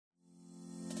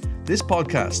This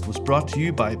podcast was brought to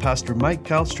you by Pastor Mike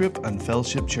Calstrip and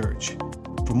Fellowship Church.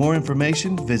 For more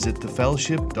information, visit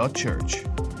thefellowship.church.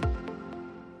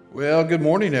 Well, good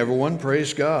morning, everyone.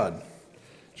 Praise God.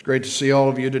 It's great to see all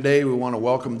of you today. We want to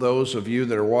welcome those of you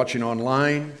that are watching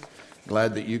online.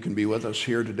 Glad that you can be with us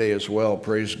here today as well.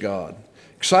 Praise God.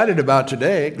 Excited about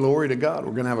today. Glory to God.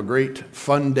 We're going to have a great,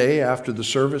 fun day after the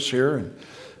service here and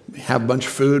have a bunch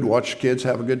of food, watch the kids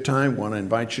have a good time. Want to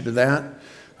invite you to that.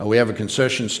 We have a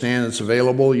concession stand that's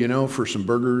available, for some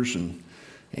burgers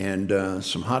and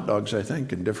some hot dogs, I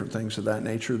think, and different things of that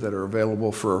nature that are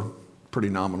available for a pretty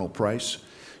nominal price.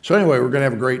 So anyway, we're going to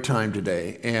have a great time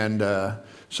today. And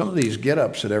some of these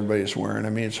get-ups that everybody's wearing,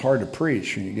 it's hard to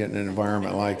preach when you get in an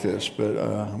environment like this, but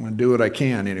I'm going to do what I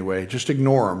can anyway. Just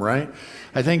ignore them, right?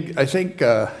 I think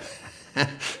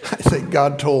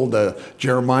God told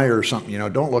Jeremiah or something,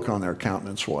 don't look on their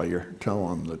countenance while you're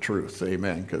telling them the truth.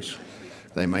 Amen, because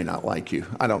they may not like you.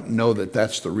 I don't know that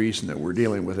that's the reason that we're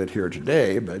dealing with it here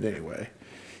today, but anyway.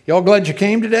 Y'all glad you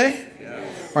came today?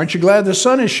 Yes. Aren't you glad the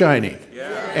sun is shining?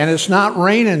 Yes. And it's not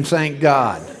raining, thank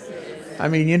God.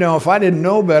 If I didn't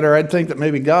know better, I'd think that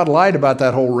maybe God lied about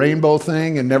that whole rainbow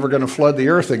thing and never going to flood the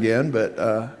earth again, but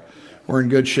we're in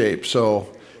good shape.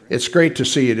 So it's great to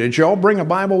see you. Did you all bring a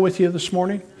Bible with you this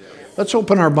morning? Yes. Let's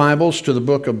open our Bibles to the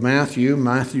book of Matthew,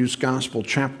 Matthew's Gospel,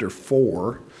 chapter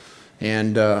 4.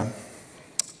 And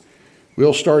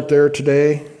we'll start there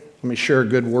today. Let me share a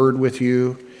good word with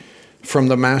you from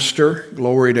the Master.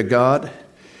 Glory to God.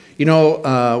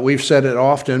 We've said it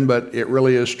often, but it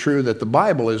really is true that the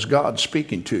Bible is God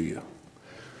speaking to you.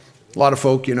 A lot of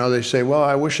folk, they say, well,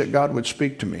 I wish that God would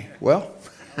speak to me. Well,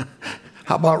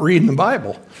 how about reading the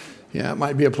Bible? Yeah, it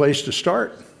might be a place to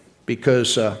start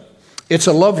because it's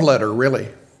a love letter, really,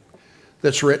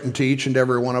 that's written to each and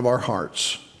every one of our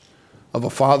hearts of a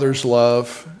father's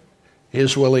love,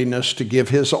 his willingness to give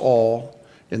his all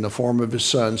in the form of his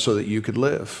son so that you could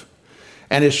live.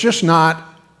 And it's just not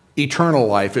eternal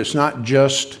life. It's not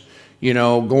just,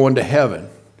 going to heaven.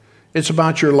 It's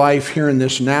about your life here in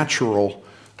this natural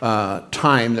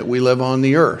time that we live on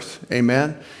the earth.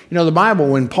 Amen? The Bible,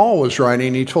 when Paul was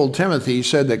writing, he told Timothy, he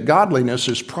said that godliness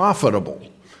is profitable,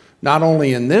 not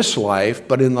only in this life,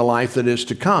 but in the life that is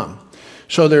to come.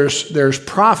 So there's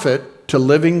profit to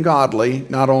living godly,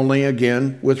 not only,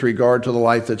 again, with regard to the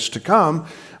life that's to come,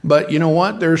 but you know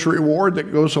what? There's reward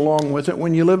that goes along with it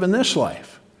when you live in this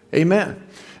life. Amen.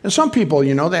 And some people,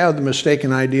 they have the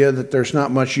mistaken idea that there's not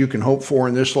much you can hope for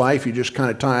in this life. You just kind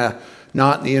of tie a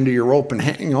knot in the end of your rope and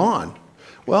hang on.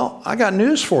 Well, I got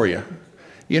news for you.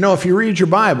 If you read your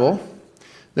Bible,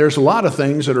 there's a lot of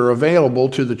things that are available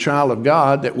to the child of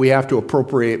God that we have to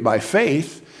appropriate by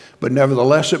faith, but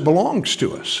nevertheless it belongs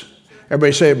to us.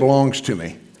 Everybody say it belongs to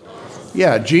me.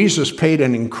 Yeah, Jesus paid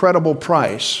an incredible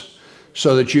price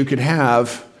so that you could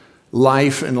have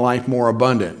life and life more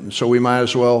abundant. And so we might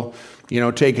as well,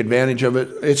 take advantage of it.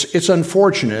 It's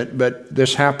unfortunate, but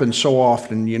this happens so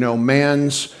often.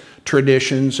 Man's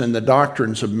traditions and the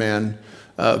doctrines of men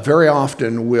very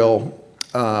often will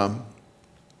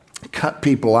cut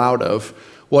people out of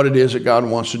what it is that God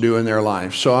wants to do in their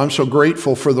life. So I'm so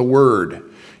grateful for the Word.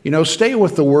 Stay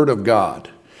with the Word of God.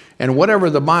 And whatever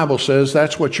the Bible says,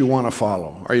 that's what you want to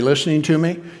follow. Are you listening to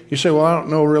me? You say, well, I don't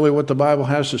know really what the Bible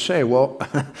has to say. Well,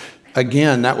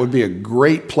 again, that would be a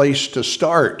great place to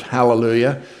start.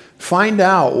 Hallelujah. Find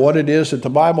out what it is that the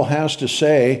Bible has to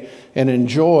say and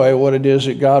enjoy what it is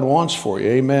that God wants for you.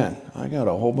 Amen. I got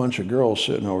a whole bunch of girls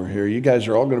sitting over here. You guys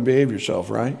are all going to behave yourself,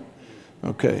 right?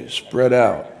 Okay, spread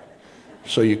out.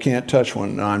 So you can't touch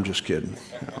one. No, I'm just kidding.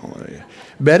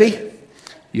 Betty?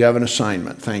 You have an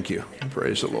assignment. Thank you.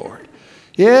 Praise the Lord.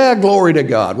 Yeah, glory to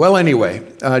God. Well, anyway,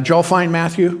 did y'all find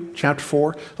Matthew chapter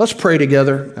 4? Let's pray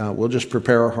together. We'll just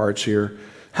prepare our hearts here.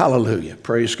 Hallelujah.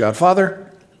 Praise God. Father,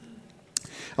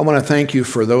 I want to thank you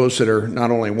for those that are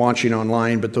not only watching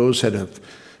online, but those that have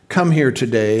come here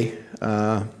today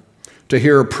to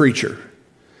hear a preacher.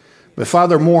 But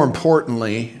Father, more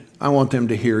importantly, I want them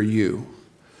to hear you.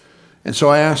 And so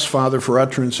I ask, Father, for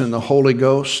utterance in the Holy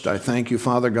Ghost. I thank you,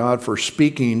 Father God, for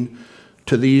speaking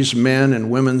to these men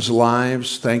and women's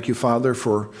lives. Thank you, Father,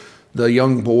 for the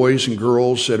young boys and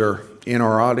girls that are in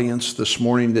our audience this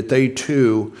morning, that they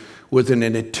too, with an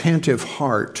attentive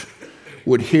heart,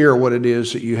 would hear what it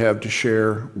is that you have to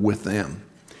share with them.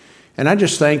 And I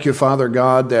just thank you, Father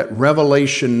God, that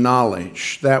revelation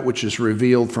knowledge, that which is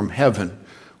revealed from heaven,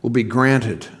 will be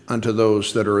granted unto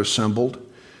those that are assembled.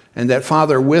 And that,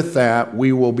 Father, with that,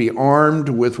 we will be armed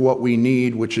with what we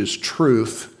need, which is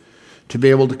truth, to be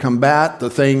able to combat the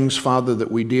things, Father,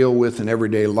 that we deal with in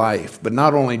everyday life. But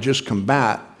not only just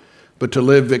combat, but to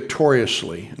live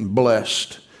victoriously and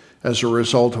blessed as a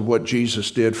result of what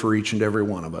Jesus did for each and every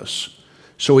one of us.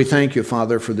 So we thank you,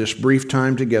 Father, for this brief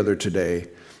time together today,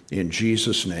 in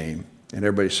Jesus' name. And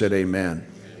everybody said amen.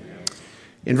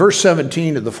 In verse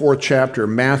 17 of the 4th chapter of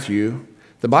Matthew,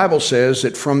 the Bible says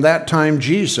that from that time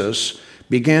Jesus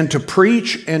began to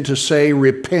preach and to say,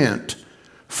 repent,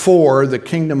 for the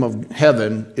kingdom of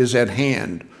heaven is at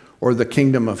hand, or the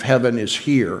kingdom of heaven is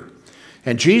here.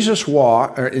 And Jesus,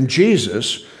 walking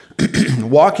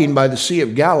by the Sea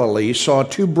of Galilee, saw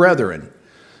two brethren,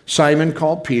 Simon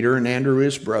called Peter and Andrew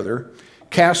his brother,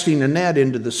 casting a net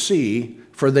into the sea,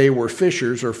 for they were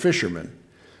fishers or fishermen.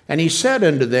 And he said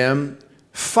unto them,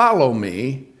 follow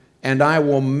me, and I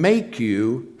will make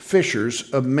you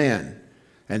fishers of men.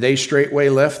 And they straightway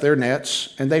left their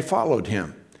nets, and they followed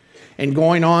him. And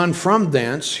going on from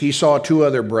thence, he saw two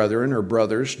other brethren or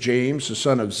brothers, James the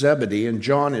son of Zebedee and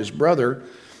John his brother,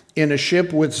 in a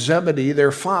ship with Zebedee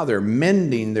their father,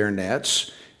 mending their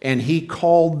nets, and he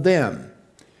called them.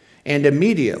 And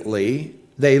immediately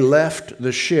they left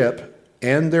the ship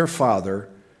and their father,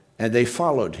 and they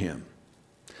followed him.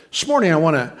 This morning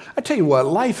I tell you what,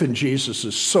 life in Jesus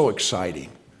is so exciting.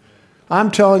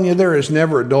 I'm telling you, there is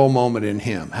never a dull moment in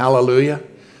him. Hallelujah.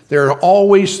 There are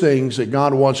always things that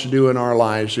God wants to do in our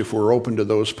lives if we're open to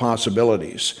those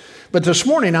possibilities. But this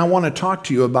morning, I want to talk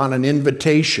to you about an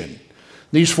invitation.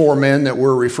 These four men that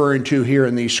we're referring to here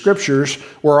in these scriptures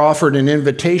were offered an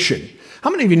invitation. How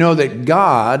many of you know that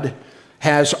God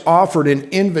has offered an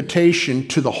invitation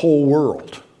to the whole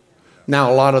world?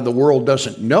 Now, a lot of the world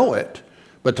doesn't know it,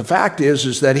 but the fact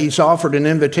is that he's offered an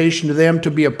invitation to them to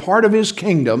be a part of his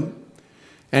kingdom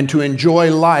and to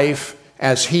enjoy life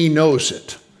as he knows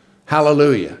it.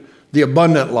 Hallelujah. The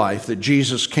abundant life that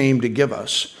Jesus came to give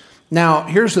us. Now,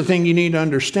 here's the thing you need to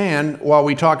understand while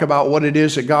we talk about what it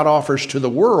is that God offers to the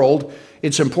world.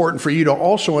 It's important for you to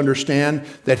also understand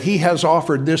that he has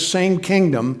offered this same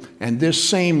kingdom and this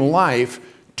same life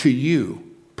to you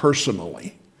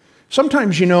personally.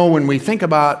 Sometimes, when we think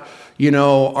about,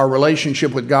 our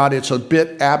relationship with God, it's a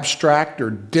bit abstract or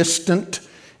distant.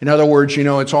 In other words,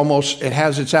 it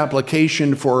has its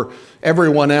application for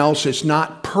everyone else. It's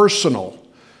not personal.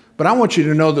 But I want you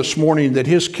to know this morning that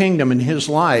his kingdom and his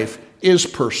life is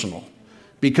personal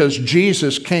because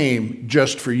Jesus came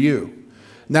just for you.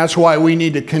 And that's why we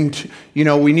need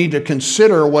to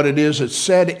consider what it is that's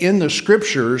said in the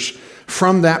scriptures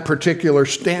from that particular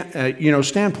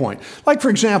standpoint. Like, for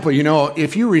example,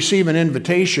 if you receive an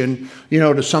invitation,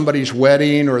 to somebody's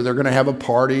wedding or they're going to have a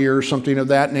party or something of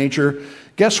that nature,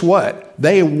 guess what?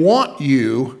 They want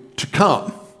you to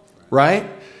come, right?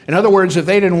 In other words, if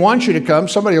they didn't want you to come,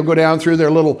 somebody will go down through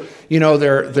their little,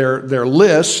 their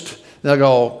list. They'll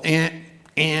go, yeah.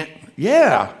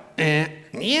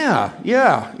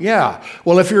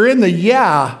 Well, if you're in the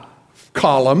yeah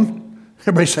column,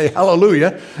 everybody say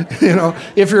hallelujah.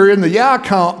 If you're in the yeah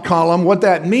column, what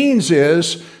that means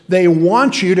is they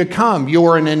want you to come.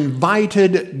 You're an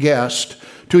invited guest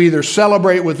to either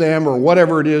celebrate with them or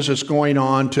whatever it is that's going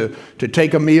on, to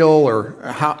take a meal or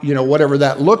whatever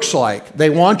that looks like. They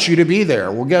want you to be there.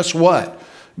 Well, guess what?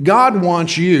 God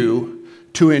wants you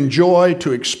to enjoy,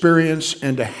 to experience,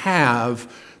 and to have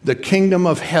the kingdom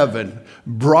of heaven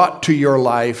brought to your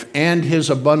life and his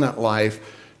abundant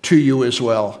life to you as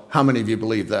well. How many of you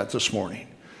believe that this morning?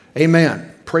 Amen.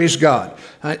 Praise God.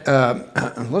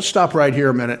 Let's stop right here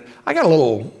a minute. I got a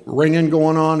little ringing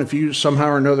going on. If you somehow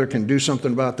or another can do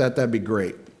something about that, that'd be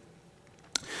great.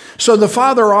 So the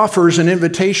Father offers an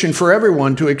invitation for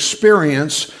everyone to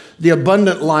experience the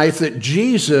abundant life that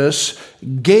Jesus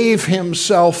gave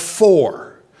himself for.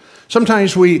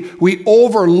 Sometimes we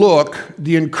overlook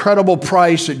the incredible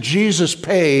price that Jesus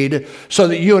paid so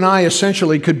that you and I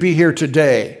essentially could be here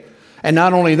today. And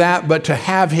not only that, but to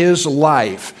have his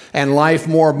life and life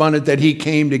more abundant that he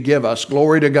came to give us.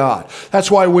 Glory to God.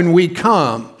 That's why when we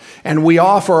come and we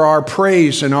offer our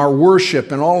praise and our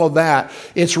worship and all of that,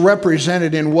 it's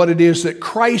represented in what it is that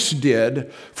Christ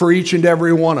did for each and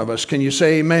every one of us. Can you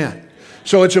say amen?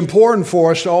 So it's important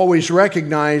for us to always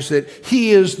recognize that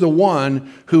he is the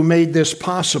one who made this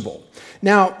possible.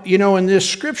 Now, in this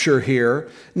scripture here,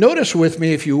 notice with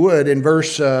me, if you would, in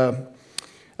verse, let's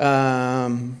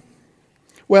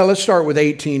start with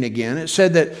 18 again. It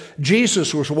said that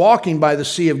Jesus was walking by the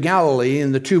Sea of Galilee,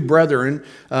 and the two brethren,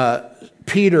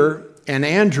 Peter and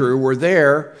Andrew, were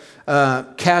there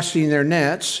casting their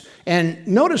nets. And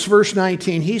notice verse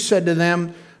 19, he said to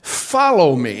them,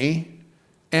 follow me,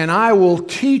 and I will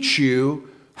teach you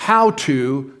how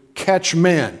to catch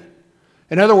men.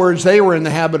 In other words, they were in the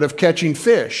habit of catching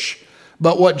fish.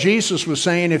 But what Jesus was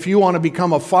saying, if you want to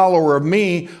become a follower of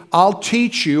me, I'll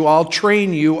teach you, I'll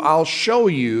train you, I'll show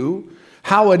you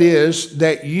how it is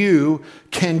that you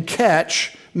can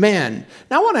catch men.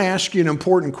 Now I want to ask you an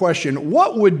important question.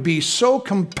 What would be so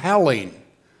compelling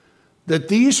that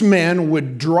these men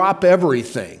would drop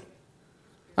everything?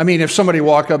 I mean, if somebody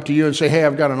walked up to you and say, hey,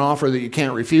 I've got an offer that you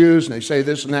can't refuse, and they say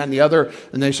this and that and the other,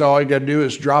 and they say, all you got to do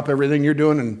is drop everything you're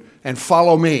doing and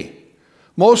follow me.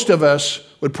 Most of us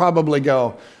would probably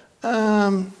go,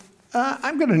 I'm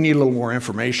going to need a little more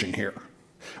information here.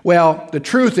 Well, the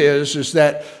truth is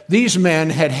that these men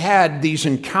had these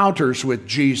encounters with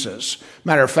Jesus.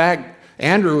 Matter of fact,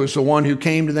 Andrew was the one who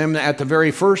came to them at the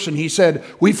very first, and he said,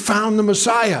 we found the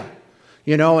Messiah.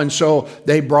 And so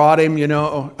they brought him,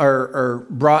 or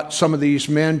brought some of these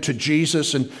men to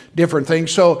Jesus and different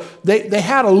things. So they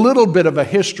had a little bit of a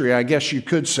history, I guess you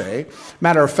could say.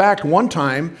 Matter of fact, one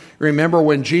time, remember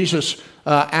when Jesus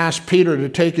asked Peter to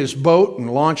take his boat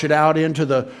and launch it out into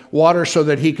the water so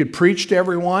that he could preach to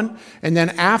everyone? And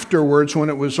then afterwards, when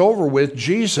it was over with,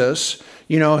 Jesus,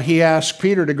 he asked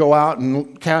Peter to go out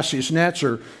and cast his nets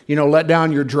or, let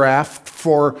down your draft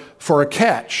for a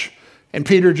catch. And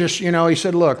Peter just, he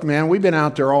said, look, man, we've been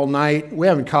out there all night. We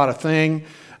haven't caught a thing.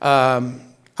 I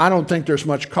don't think there's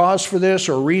much cause for this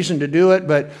or reason to do it,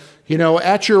 but,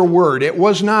 at your word. It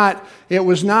was not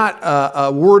a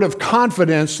word of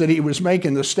confidence that he was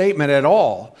making the statement at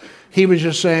all. He was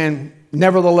just saying,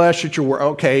 nevertheless, at your word,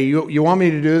 okay, you want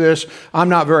me to do this? I'm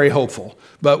not very hopeful,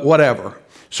 but whatever.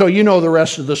 So the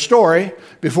rest of the story.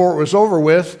 Before it was over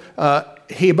with,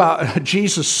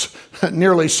 Jesus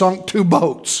nearly sunk 2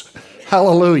 boats.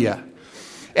 Hallelujah.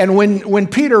 And when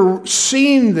Peter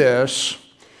seen this,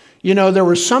 there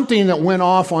was something that went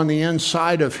off on the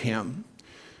inside of him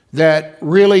that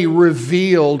really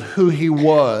revealed who he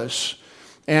was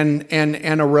and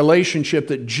a relationship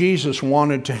that Jesus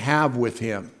wanted to have with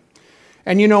him.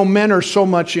 And men are so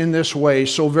much in this way,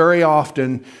 so very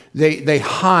often they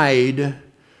hide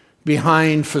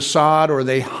behind facade, or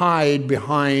they hide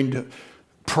behind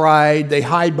pride, they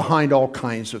hide behind all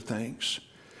kinds of things.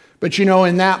 But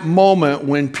in that moment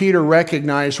when Peter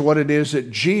recognized what it is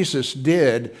that Jesus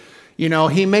did,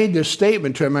 he made this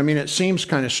statement to him. I mean, it seems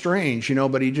kind of strange,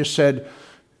 but he just said,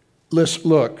 listen,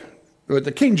 look, what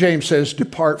the King James says,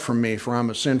 depart from me, for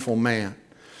I'm a sinful man.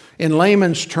 In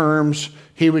layman's terms,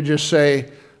 he would just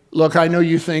say, look, I know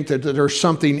you think that there's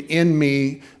something in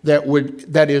me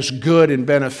that is good and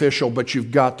beneficial, but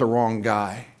you've got the wrong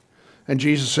guy. And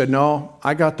Jesus said, no,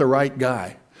 I got the right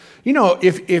guy.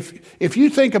 If you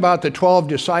think about the 12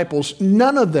 disciples,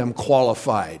 none of them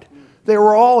qualified. They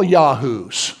were all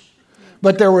yahoos.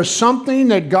 But there was something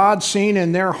that God seen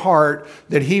in their heart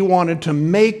that he wanted to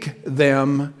make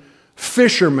them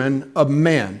fishermen of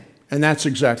men. And that's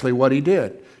exactly what he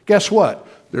did. Guess what?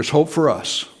 There's hope for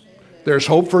us. There's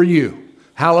hope for you.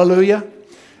 Hallelujah.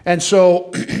 And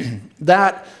so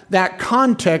that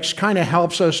context kind of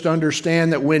helps us to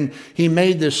understand that when he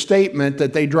made this statement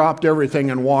that they dropped everything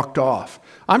and walked off.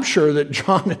 I'm sure that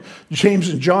James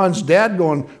and John's dad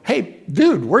going, hey,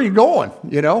 dude, where are you going?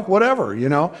 Whatever.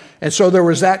 And so there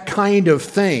was that kind of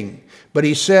thing. But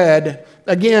he said,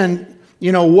 again,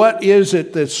 what is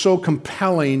it that's so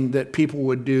compelling that people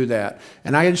would do that?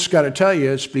 And I just got to tell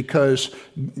you, it's because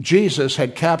Jesus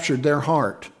had captured their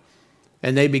heart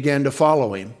and they began to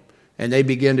follow him. And they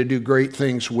began to do great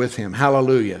things with him.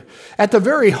 Hallelujah. At the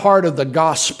very heart of the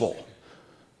gospel,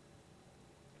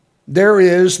 there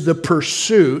is the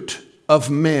pursuit of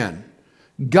men.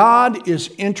 God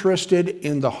is interested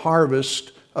in the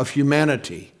harvest of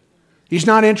humanity. He's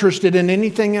not interested in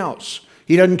anything else.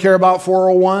 He doesn't care about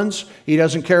 401s. He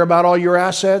doesn't care about all your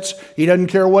assets. He doesn't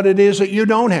care what it is that you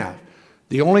don't have.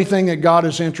 The only thing that God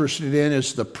is interested in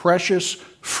is the precious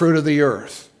fruit of the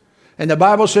earth. And the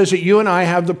Bible says that you and I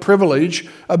have the privilege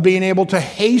of being able to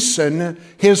hasten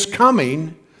his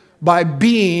coming by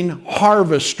being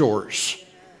harvesters.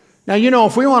 Now,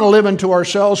 if we want to live into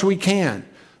ourselves, we can.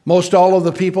 Most all of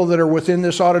the people that are within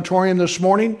this auditorium this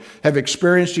morning have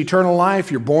experienced eternal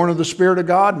life. You're born of the Spirit of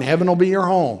God, and heaven will be your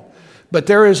home. But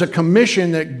there is a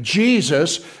commission that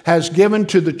Jesus has given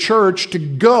to the church to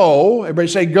go, everybody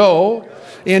say go,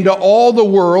 into all the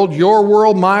world, your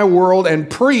world, my world, and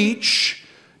preach.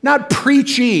 Not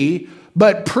preachy,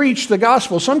 but preach the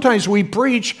gospel. Sometimes we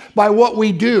preach by what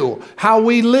we do, how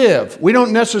we live. We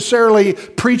don't necessarily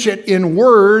preach it in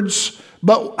words,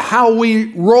 but how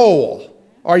we roll.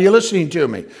 Are you listening to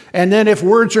me? And then if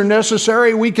words are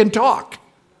necessary, we can talk.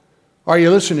 Are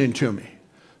you listening to me?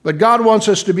 But God wants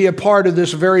us to be a part of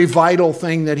this very vital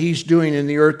thing that he's doing in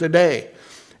the earth today.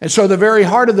 And so the very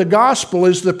heart of the gospel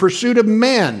is the pursuit of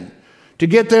men, to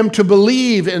get them to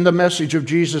believe in the message of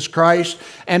Jesus Christ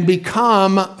and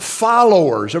become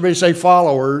followers. Everybody say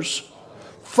followers.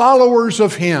 followers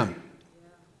of Him.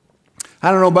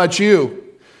 I don't know about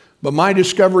you, but my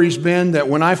discovery's been that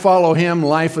when I follow Him,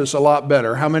 life is a lot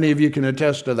better. How many of you can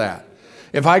attest to that?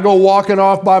 If I go walking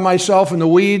off by myself in the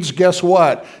weeds, guess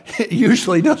what? It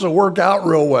usually doesn't work out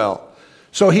real well.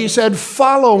 So He said,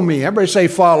 follow me. Everybody say,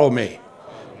 follow me.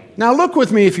 Now look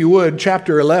with me, if you would,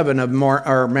 chapter 11 of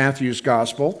Matthew's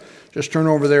Gospel. Just turn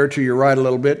over there to your right a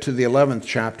little bit to the 11th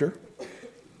chapter.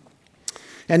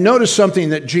 And notice something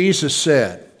that Jesus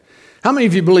said. How many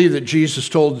of you believe that Jesus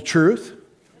told the truth?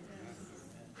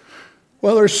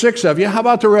 Well, there's 6 of you. How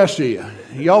about the rest of you?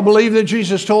 Y'all believe that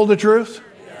Jesus told the truth?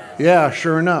 Yeah,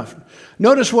 sure enough.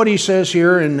 Notice what He says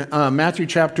here in Matthew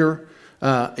chapter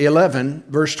 11,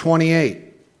 verse 28.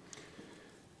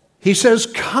 He says,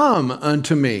 come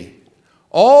unto me,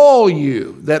 all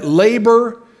you that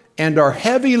labor and are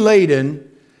heavy laden,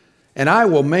 and I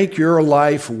will make your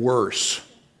life worse.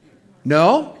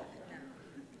 No,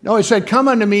 He said, come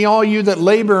unto me, all you that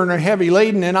labor and are heavy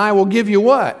laden, and I will give you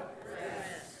what?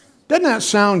 Doesn't that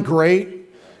sound great?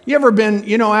 You ever been,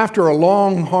 after a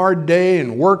long, hard day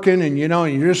and working and,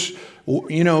 you're just,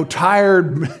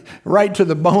 tired right to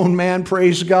the bone, man,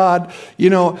 praise God.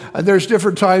 There's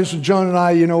different times when John and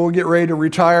I, we'll get ready to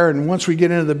retire, and once we get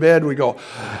into the bed, we go,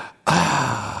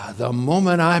 the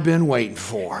moment I've been waiting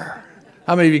for.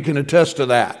 How many of you can attest to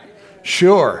that?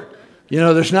 Sure.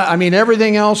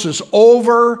 Everything else is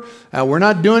over. We're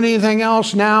not doing anything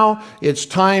else now. It's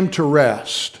time to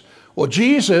rest. Well,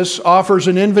 Jesus offers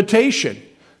an invitation.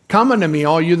 Come unto me,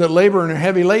 all you that labor and are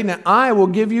heavy laden, and I will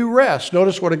give you rest.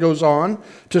 Notice what it goes on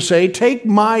to say, take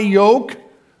my yoke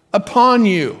upon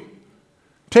you.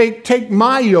 Take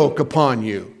my yoke upon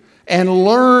you and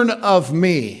learn of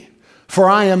me. For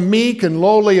I am meek and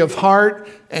lowly of heart,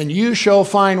 and you shall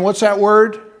find, what's that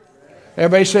word?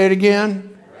 Everybody say it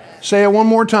again. Rest. Say it one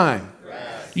more time.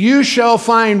 Rest. You shall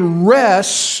find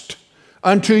rest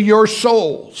unto your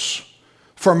souls.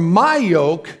 For my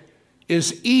yoke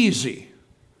is easy,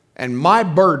 and my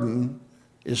burden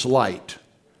is light.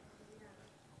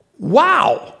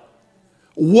 Wow!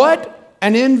 What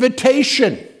an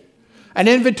invitation. An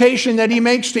invitation that He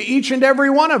makes to each and every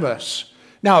one of us.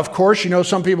 Now, of course,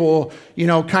 some people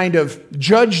will, kind of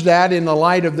judge that in the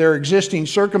light of their existing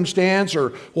circumstance or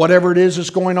whatever it is that's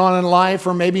going on in life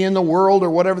or maybe in the world or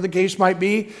whatever the case might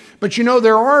be. But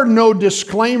there are no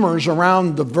disclaimers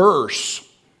around the verse.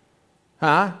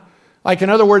 Huh? Like,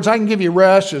 in other words, I can give you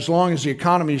rest as long as the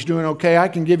economy is doing okay. I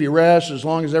can give you rest as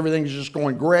long as everything's just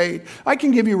going great. I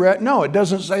can give you rest. No, it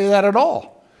doesn't say that at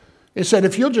all. It said,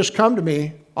 if you'll just come to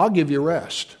me, I'll give you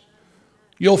rest.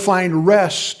 You'll find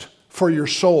rest for your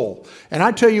soul. And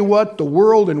I tell you what, the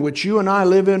world in which you and I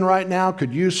live in right now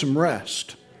could use some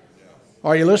rest.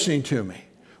 Are you listening to me?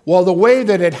 Well, the way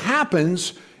that it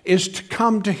happens is to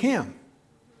come to Him.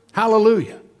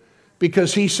 Hallelujah.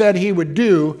 Because He said He would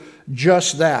do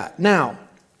just that. Now,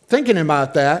 thinking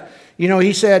about that,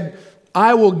 He said,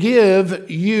 I will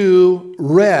give you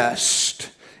rest.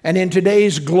 And in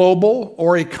today's global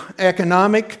or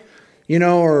economic,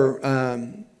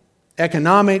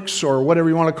 economics or whatever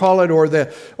you want to call it, or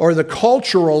the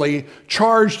culturally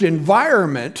charged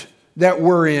environment that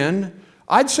we're in,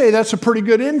 I'd say that's a pretty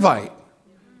good invite.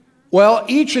 Well,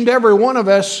 each and every one of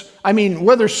us,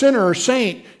 whether sinner or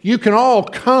saint, you can all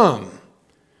come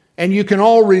and you can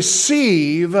all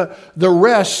receive the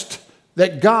rest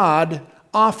that God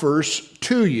offers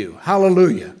to you.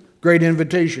 Hallelujah. Great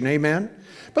invitation. Amen.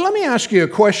 But let me ask you a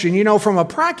question. From a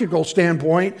practical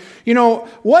standpoint,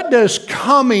 what does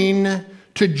coming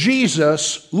to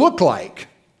Jesus look like?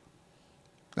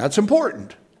 That's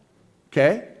important.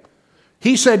 Okay?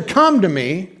 He said, come to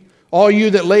me, all you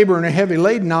that labor and are heavy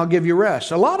laden, I'll give you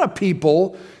rest. A lot of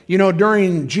people,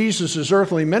 during Jesus'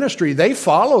 earthly ministry, they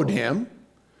followed Him.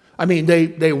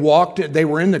 They walked, they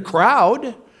were in the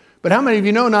crowd. But how many of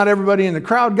you know not everybody in the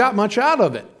crowd got much out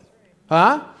of it?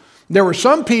 Huh? There were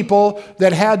some people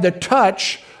that had the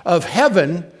touch of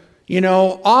heaven,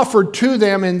 offered to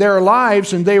them in their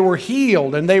lives, and they were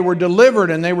healed and they were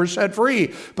delivered and they were set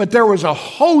free. But there was a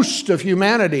host of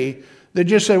humanity that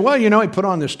just said, well, he put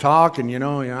on this talk and,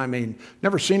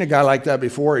 never seen a guy like that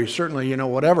before. He certainly,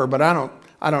 whatever, but I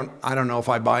don't know if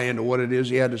I buy into what it is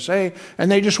he had to say. And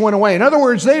they just went away. In other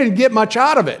words, they didn't get much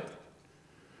out of it,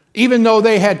 even though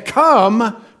they had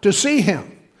come to see Him.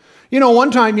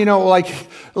 One time,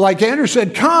 like Andrew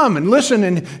said, come and listen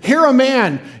and hear a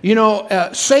man,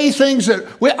 say things that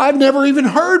I've never even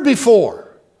heard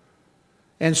before.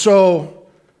 And so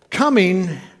coming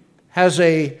has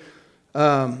a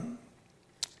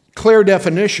clear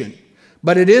definition.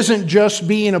 But it isn't just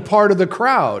being a part of the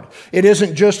crowd. It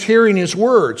isn't just hearing His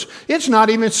words. It's not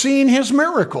even seeing His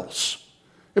miracles.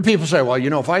 And people say, well,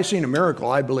 if I seen a miracle,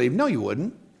 I believe. No, you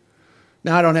wouldn't.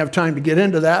 Now, I don't have time to get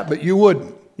into that, but you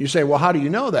wouldn't. You say, well, how do you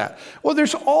know that? Well,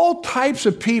 there's all types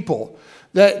of people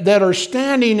that are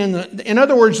standing in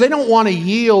other words, they don't want to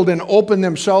yield and open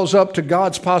themselves up to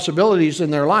God's possibilities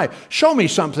in their life. Show me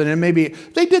something, and maybe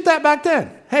they did that back then.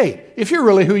 Hey, if you're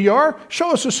really who you are,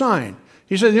 show us a sign.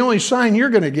 He said, the only sign you're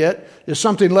going to get is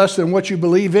something less than what you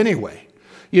believe anyway.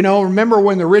 Remember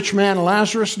when the rich man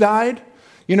Lazarus died?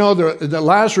 The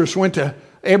Lazarus went to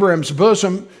Abraham's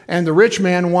bosom, and the rich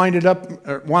man wound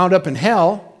up in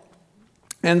hell.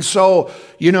 And so,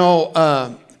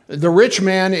 the rich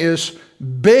man is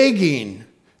begging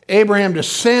Abraham to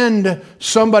send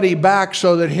somebody back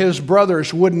so that his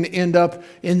brothers wouldn't end up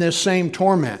in this same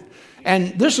torment.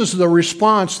 And this is the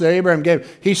response that Abraham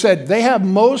gave. He said, they have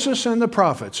Moses and the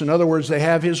prophets. In other words, they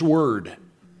have his word.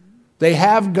 They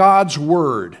have God's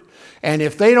word. And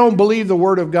if they don't believe the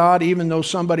word of God, even though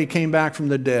somebody came back from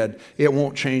the dead, it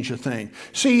won't change a thing.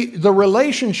 See, the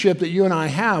relationship that you and I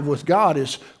have with God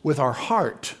is with our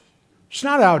heart. It's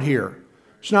not out here.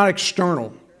 It's not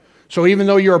external. So even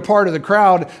though you're a part of the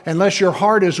crowd, unless your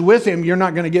heart is with him, you're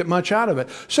not going to get much out of it.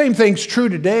 Same thing's true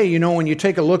today, when you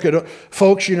take a look at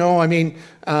folks,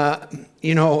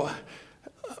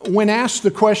 when asked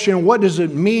the question, what does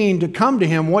it mean to come to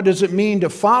him? What does it mean to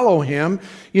follow him?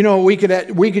 We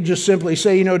could just simply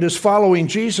say, does following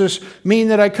Jesus mean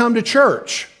that I come to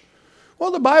church?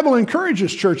 Well, the Bible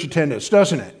encourages church attendance,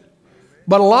 doesn't it?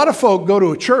 But a lot of folk go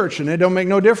to a church and it don't make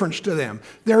no difference to them.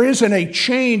 There isn't a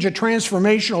change, a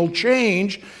transformational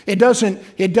change. It doesn't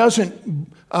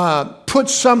put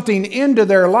something into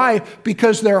their life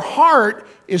because their heart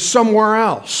is somewhere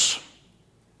else.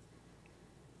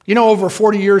 Over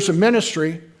 40 years of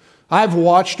ministry, I've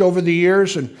watched over the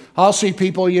years, and I'll see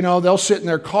people, they'll sit in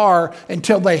their car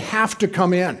until they have to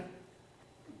come in.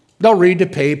 They'll read the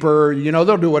paper,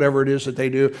 they'll do whatever it is that they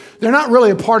do. They're not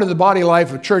really a part of the body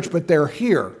life of church, but they're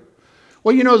here.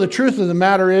 Well, the truth of the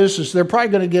matter is they're probably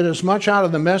going to get as much out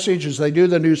of the message as they do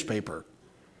the newspaper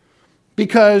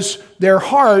because their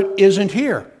heart isn't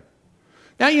here.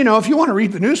 Now, if you want to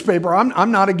read the newspaper,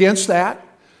 I'm not against that.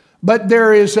 But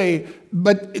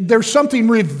there's something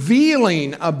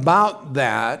revealing about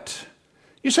that.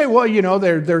 You say, well,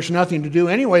 there's nothing to do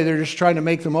anyway. They're just trying to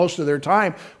make the most of their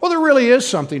time. Well, there really is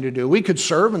something to do. We could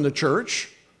serve in the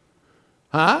church.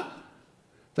 Huh?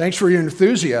 Thanks for your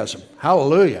enthusiasm.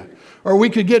 Hallelujah. Or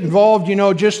we could get involved,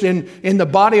 just in the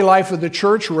body life of the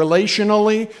church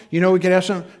relationally. We could have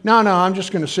some, no, I'm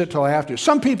just going to sit till I have to.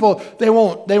 Some people, they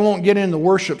won't get in the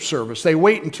worship service. They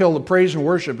wait until the praise and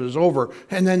worship is over,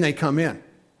 and then they come in.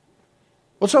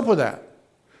 What's up with that?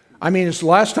 It's the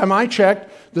last time I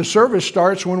checked, the service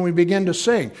starts when we begin to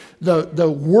sing.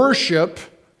 The worship,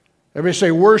 everybody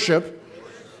say worship,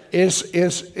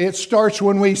 it starts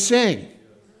when we sing.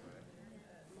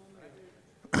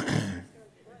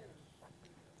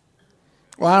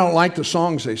 Well, I don't like the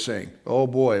songs they sing. Oh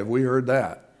boy, have we heard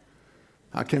that.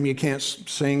 How come you can't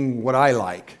sing what I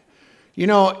like?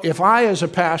 If I as a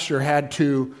pastor had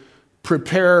to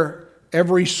prepare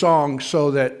every song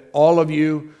so that all of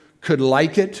you could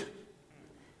like it,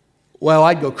 well,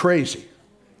 I'd go crazy.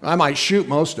 I might shoot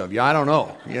most of you. I don't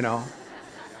know,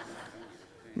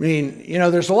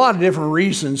 there's a lot of different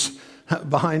reasons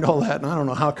behind all that, and I don't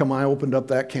know how come I opened up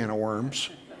that can of worms.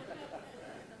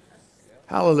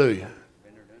 Hallelujah.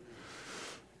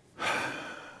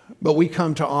 But we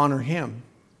come to honor him.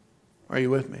 Are you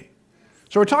with me?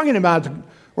 So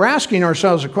we're asking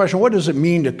ourselves the question, what does it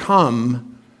mean to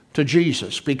come to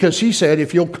Jesus? Because he said,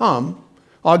 if you'll come,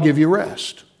 I'll give you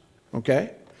rest.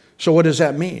 Okay? So what does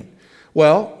that mean?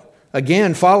 Well,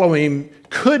 again, following him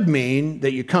could mean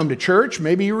that you come to church,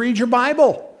 maybe you read your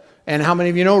Bible. And how many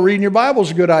of you know reading your Bible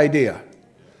is a good idea?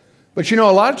 But a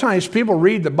lot of times people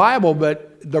read the Bible,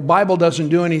 but the Bible doesn't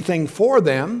do anything for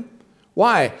them.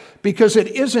 Why? Because it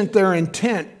isn't their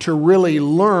intent to really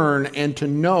learn and to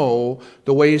know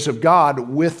the ways of God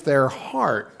with their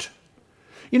heart.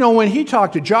 When he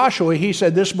talked to Joshua, he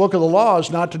said, this book of the law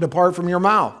is not to depart from your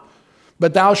mouth,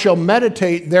 but thou shalt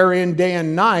meditate therein day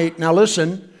and night. Now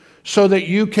listen, so that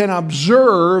you can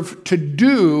observe to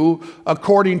do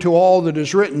according to all that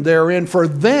is written therein, for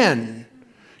then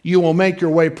you will make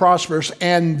your way prosperous,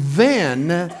 and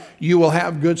then you will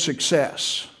have good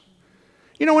success.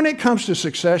 When it comes to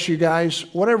success, you guys,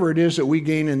 whatever it is that we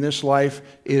gain in this life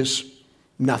is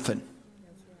nothing.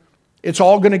 It's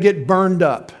all going to get burned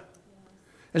up.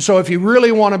 And so if you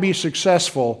really want to be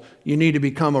successful, you need to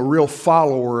become a real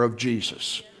follower of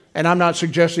Jesus. And I'm not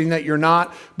suggesting that you're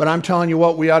not, but I'm telling you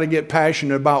what, we ought to get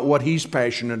passionate about what he's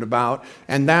passionate about,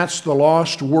 and that's the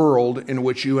lost world in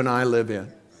which you and I live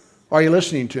in. Are you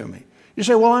listening to me? You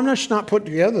say, well, I'm just not put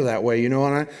together that way,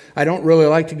 and I don't really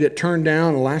like to get turned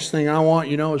down. The last thing I want,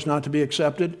 is not to be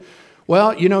accepted.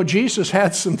 Well, Jesus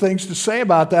had some things to say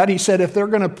about that. He said,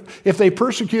 if they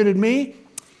persecuted me,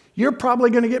 you're probably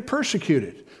going to get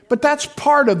persecuted. But that's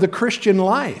part of the Christian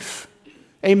life.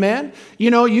 Amen?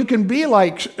 You can be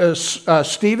like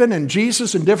Stephen and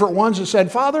Jesus and different ones that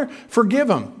said, Father, forgive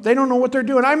them. They don't know what they're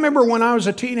doing. I remember when I was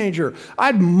a teenager,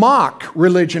 I'd mock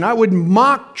religion. I would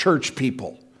mock church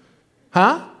people.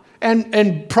 Huh?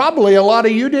 And probably a lot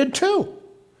of you did too.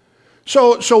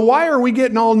 So why are we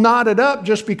getting all knotted up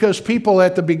just because people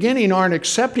at the beginning aren't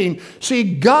accepting?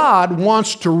 See, God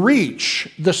wants to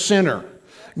reach the sinner.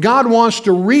 God wants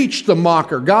to reach the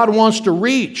mocker. God wants to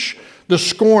reach the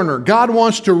scorner. God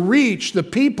wants to reach the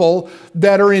people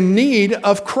that are in need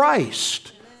of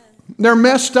Christ. They're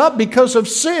messed up because of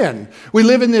sin. We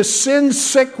live in this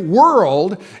sin-sick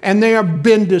world, and they have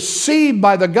been deceived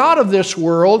by the god of this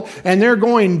world, and they're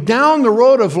going down the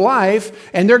road of life,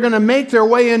 and they're going to make their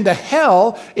way into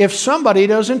hell if somebody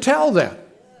doesn't tell them.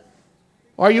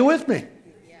 Are you with me?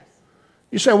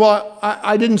 You say, well,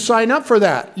 I didn't sign up for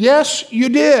that. Yes, you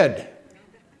did.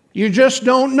 You just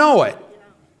don't know it.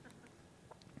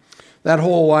 That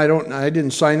whole, I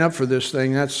didn't sign up for this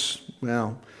thing, I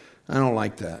don't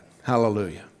like that.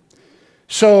 Hallelujah.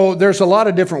 So there's a lot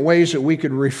of different ways that we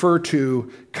could refer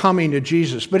to coming to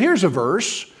Jesus. But here's a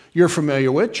verse you're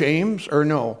familiar with, Hebrews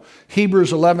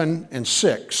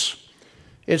 11:6.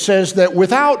 It says that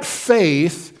without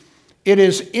faith, it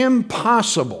is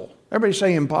impossible. Everybody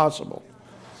say impossible.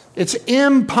 It's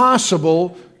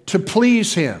impossible to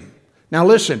please him. Now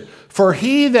listen, for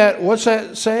he that, what's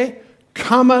that say?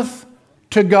 Cometh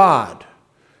to God.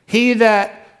 He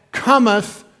that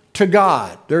cometh to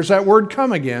God. There's that word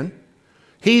come again.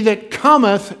 He that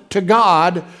cometh to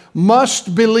God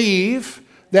must believe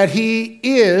that he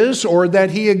is, or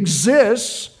that he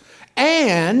exists,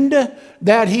 and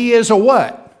that he is a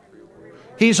what?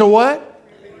 He's a what?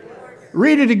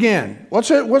 Read it again. What's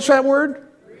that word?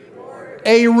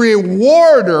 A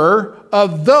rewarder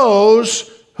of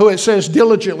those who, it says,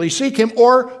 diligently seek him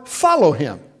or follow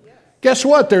him. Guess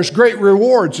what? There's great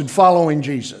rewards in following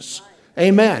Jesus.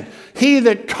 Amen. He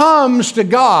that comes to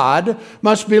God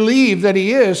must believe that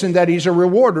he is, and that he's a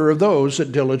rewarder of those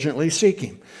that diligently seek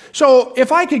him. So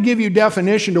if I could give you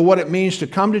definition to what it means to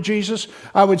come to Jesus,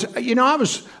 I was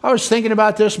thinking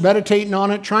about this, meditating on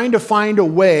it, trying to find a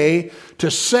way to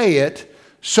say it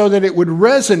so that it would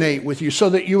resonate with you, so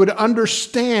that you would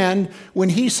understand when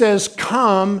he says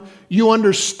come, you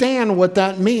understand what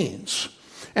that means.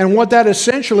 And what that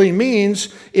essentially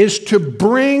means is to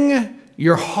bring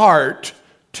your heart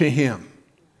to him.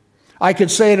 I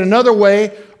could say it another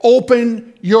way,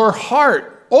 open your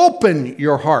heart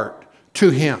to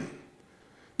him.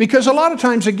 Because a lot of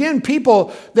times, again,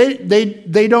 people,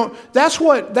 they don't, that's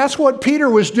what Peter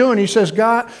was doing. He says,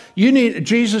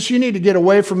 Jesus, you need to get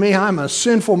away from me. I'm a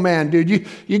sinful man, dude.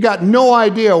 You got no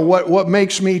idea what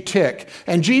makes me tick.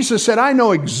 And Jesus said, I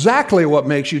know exactly what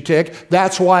makes you tick.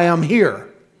 That's why I'm here.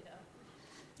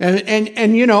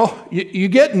 And you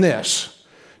getting this.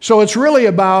 So it's really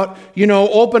about,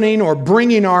 opening or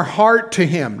bringing our heart to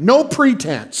him. No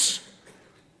pretense.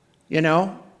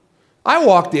 I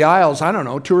walked the aisles,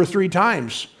 2 or 3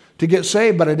 times to get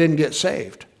saved, but I didn't get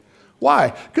saved. Why?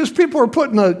 Because people are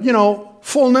putting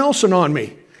full Nelson on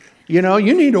me. You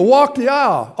need to walk the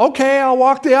aisle. Okay, I'll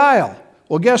walk the aisle.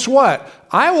 Well, guess what?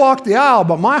 I walked the aisle,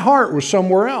 but my heart was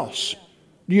somewhere else.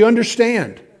 Do you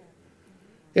understand?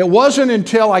 It wasn't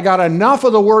until I got enough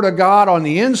of the Word of God on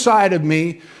the inside of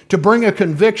me to bring a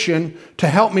conviction to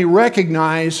help me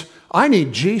recognize I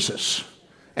need Jesus.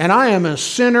 And I am a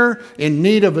sinner in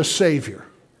need of a Savior.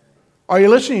 Are you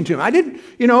listening to me? I didn't,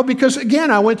 because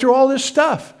again, I went through all this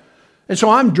stuff. And so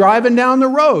I'm driving down the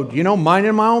road,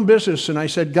 minding my own business. And I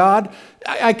said, God,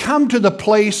 I come to the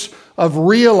place of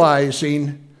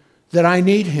realizing that I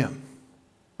need him.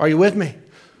 Are you with me?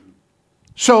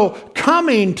 So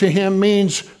coming to him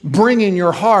means bringing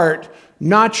your heart,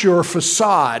 not your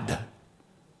facade.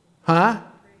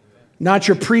 Not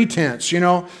your pretense.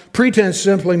 Pretense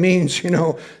simply means,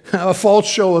 a false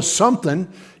show of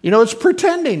something. It's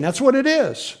pretending. That's what it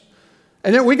is.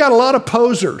 And then we got a lot of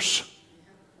posers.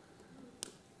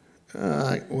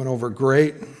 It went over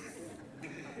great.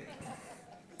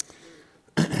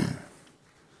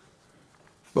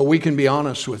 But we can be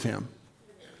honest with him.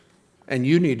 And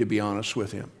you need to be honest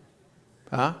with him.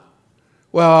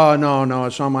 Well, no,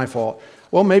 it's not my fault.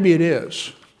 Well, maybe it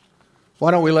is.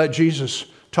 Why don't we let Jesus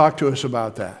talk to us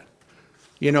about that?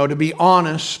 To be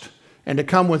honest and to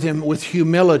come with him with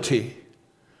humility.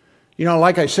 You know,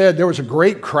 like I said, there was a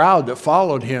great crowd that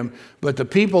followed him, but the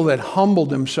people that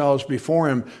humbled themselves before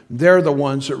him, they're the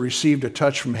ones that received a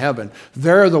touch from heaven.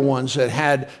 They're the ones that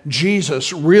had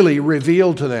Jesus really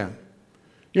revealed to them.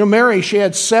 You know, Mary, she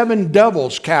had 7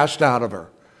 devils cast out of her.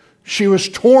 She was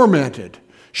tormented.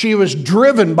 She was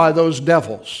driven by those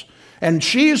devils. And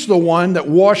she's the one that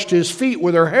washed his feet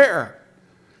with her hair.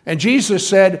 And Jesus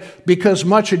said, because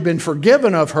much had been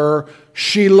forgiven of her,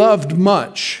 she loved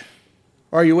much.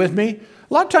 Are you with me?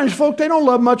 A lot of times, folk, they don't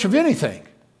love much of anything.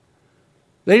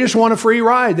 They just want a free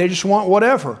ride. They just want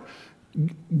whatever.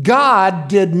 God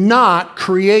did not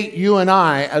create you and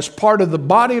I as part of the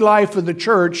body life of the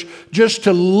church just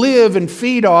to live and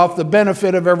feed off the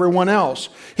benefit of everyone else.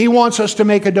 He wants us to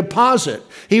make a deposit.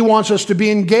 He wants us to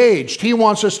be engaged. He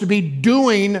wants us to be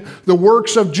doing the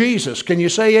works of Jesus. Can you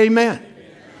say amen?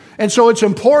 And so it's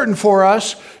important for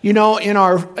us, you know, in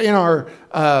our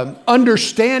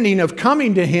understanding of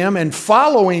coming to him and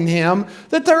following him,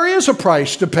 that there is a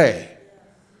price to pay.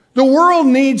 The world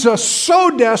needs us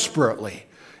so desperately.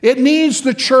 It needs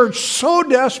the church so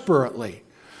desperately.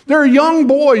 There are young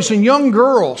boys and young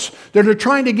girls that are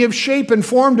trying to give shape and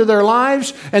form to their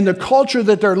lives, and the culture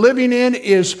that they're living in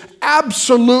is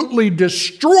absolutely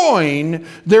destroying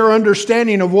their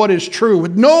understanding of what is true.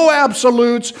 With no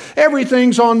absolutes,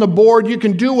 everything's on the board, you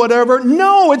can do whatever.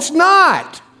 No, it's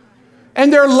not.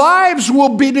 And their lives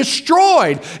will be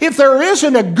destroyed. If there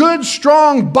isn't a good,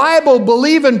 strong,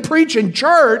 Bible-believing, preaching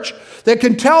church that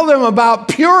can tell them about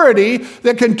purity,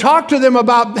 that can talk to them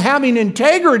about having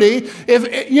integrity,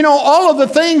 if you know, all of the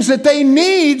things that they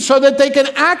need so that they can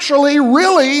actually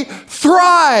really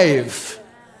thrive.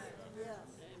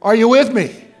 Are you with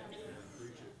me?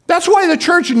 That's why the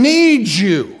church needs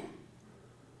you.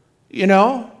 You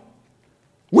know?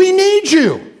 We need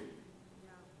you.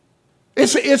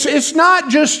 It's not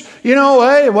just, you know,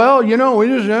 hey, well, you know, we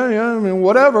just, I mean,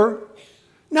 whatever.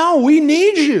 No, we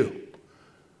need you.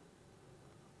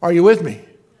 Are you with me?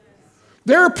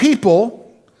 There are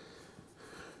people,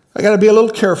 I got to be a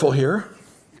little careful here,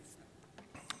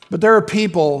 but there are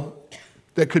people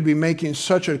that could be making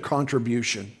such a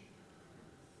contribution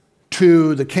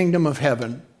to the kingdom of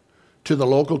heaven, to the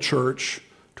local church,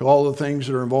 to all the things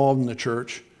that are involved in the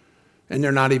church, and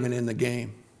they're not even in the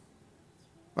game.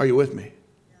 Are you with me?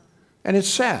 And it's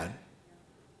sad.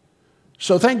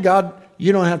 So thank God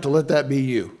you don't have to let that be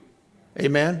you.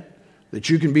 Amen? That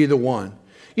you can be the one.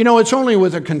 You know, it's only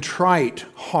with a contrite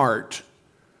heart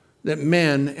that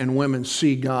men and women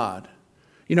see God.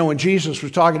 You know, when Jesus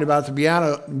was talking about the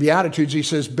Beatitudes, he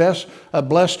says,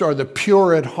 blessed are the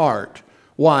pure at heart.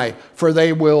 Why? For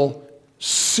they will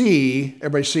see,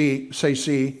 everybody say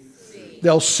see.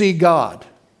 They'll see God.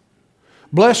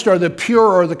 Blessed are the pure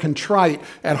or the contrite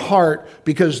at heart,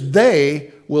 because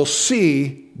they will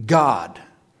see God.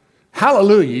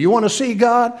 Hallelujah. You want to see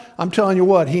God? I'm telling you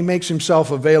what, he makes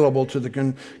himself available to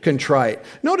the contrite.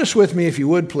 Notice with me, if you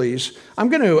would, please. I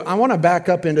want to back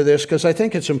up into this because I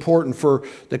think it's important for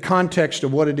the context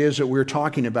of what it is that we're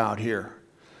talking about here.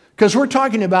 Because we're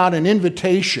talking about an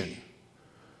invitation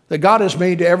that God has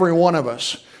made to every one of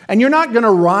us. And you're not going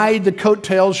to ride the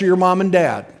coattails of your mom and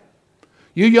dad.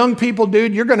 You young people,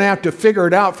 dude, you're going to have to figure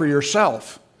it out for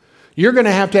yourself. You're going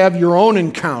to have your own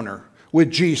encounter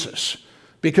with Jesus.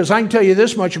 Because I can tell you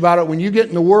this much about it. When you get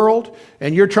in the world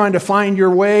and you're trying to find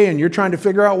your way and you're trying to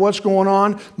figure out what's going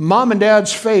on, mom and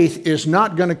dad's faith is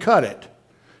not going to cut it.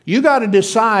 You got to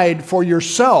decide for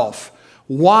yourself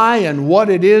why and what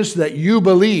it is that you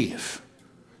believe.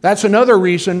 That's another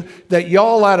reason that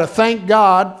y'all ought to thank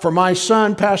God for my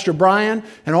son, Pastor Brian,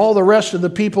 and all the rest of the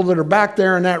people that are back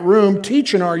there in that room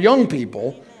teaching our young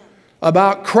people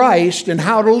about Christ and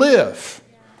how to live.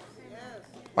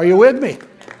 Are you with me?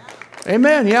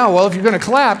 Amen. Yeah, well, if you're going to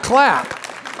clap, clap.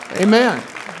 Amen.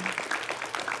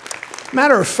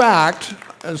 Matter of fact,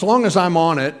 as long as I'm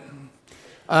on it,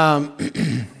 I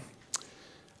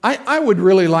would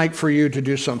really like for you to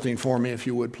do something for me, if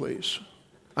you would, please.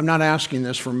 I'm not asking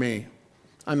this for me.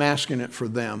 I'm asking it for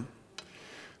them.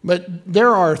 But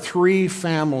there are 3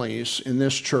 families in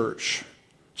this church,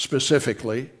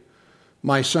 specifically.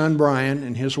 My son, Brian,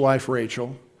 and his wife,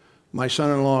 Rachel. My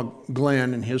son-in-law,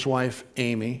 Glenn, and his wife,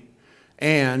 Amy.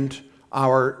 And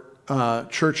our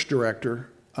church director,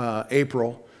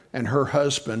 April, and her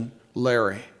husband,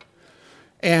 Larry.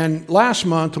 And last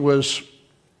month was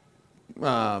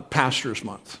Pastor's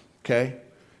Month, okay?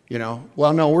 You know,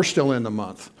 well, no, we're still in the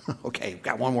month. Okay,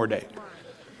 got one more day.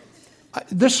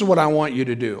 This is what I want you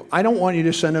to do. I don't want you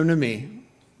to send them to me,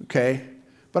 okay?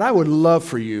 But I would love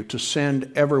for you to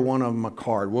send every one of them a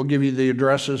card. We'll give you the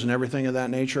addresses and everything of that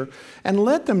nature. And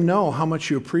let them know how much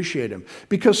you appreciate them.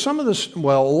 Because some of this,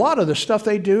 well, a lot of the stuff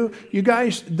they do, you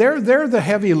guys, they're the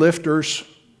heavy lifters.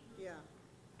 Yeah.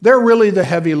 They're really the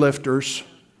heavy lifters.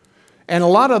 And a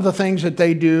lot of the things that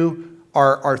they do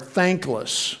are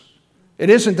thankless. It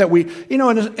isn't that we,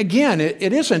 and again,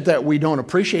 it isn't that we don't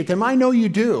appreciate them. I know you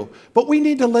do. But we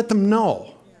need to let them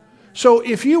know. So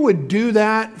if you would do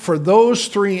that for those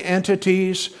three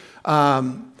entities, is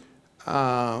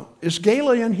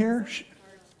Gayla in here?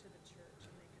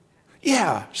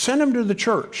 Yeah, send them to the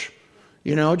church.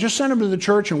 Just send them to the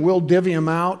church and we'll divvy them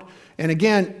out. And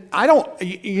again, don't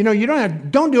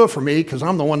do it for me because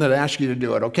I'm the one that asked you to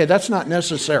do it. Okay, that's not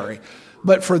necessary.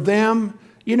 But for them,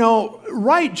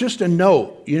 write just a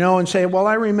note, and say, well,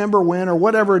 I remember when, or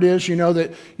whatever it is,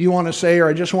 that you want to say, or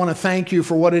I just want to thank you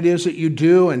for what it is that you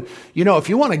do. And, if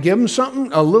you want to give them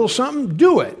something, a little something,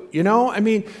 do it.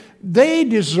 They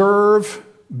deserve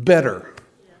better.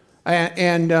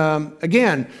 And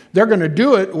again, they're going to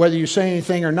do it whether you say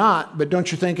anything or not, but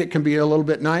don't you think it can be a little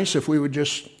bit nice if we would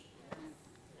just...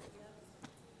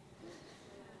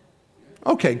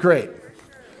 Okay, great.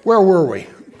 Where were we?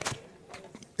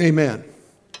 Amen.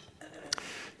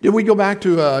 Did we go back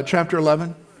to chapter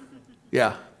 11?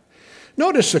 Yeah.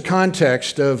 Notice the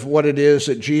context of what it is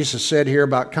that Jesus said here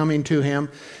about coming to him.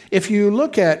 If you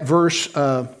look at verse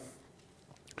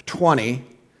 20,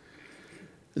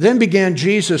 then began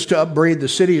Jesus to upbraid the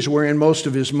cities wherein most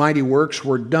of his mighty works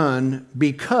were done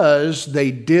because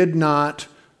they did not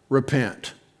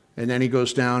repent. And then he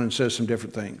goes down and says some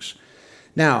different things.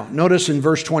 Now, notice in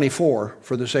verse 24,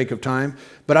 for the sake of time,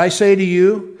 but I say to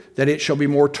you that it shall be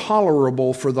more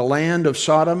tolerable for the land of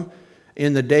Sodom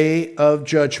in the day of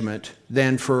judgment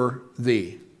than for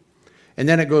thee. And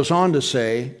then it goes on to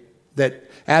say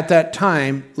that at that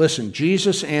time, listen,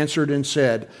 Jesus answered and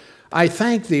said, I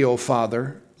thank thee, O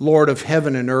Father, Lord of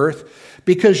heaven and earth,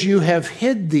 because you have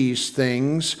hid these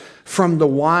things from the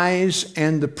wise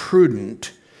and the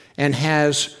prudent, and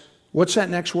has, what's that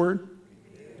next word?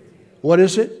 What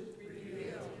is it?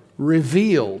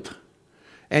 Revealed.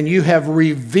 And you have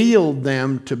revealed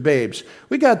them to babes.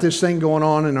 We got this thing going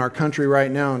on in our country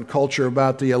right now in culture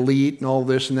about the elite and all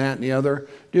this and that and the other.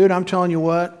 Dude, I'm telling you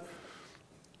what,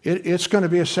 it's going to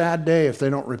be a sad day if they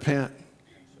don't repent.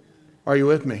 Are you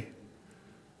with me?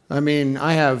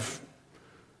 I have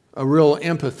a real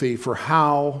empathy for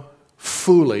how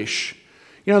foolish.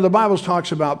 The Bible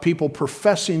talks about people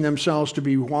professing themselves to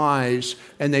be wise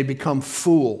and they become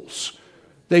fools.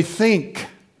 They think,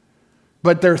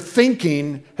 but their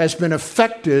thinking has been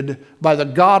affected by the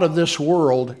god of this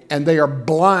world and they are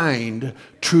blind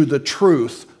to the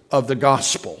truth of the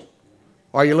gospel.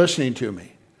 Are you listening to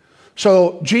me?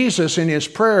 So Jesus in his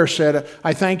prayer said,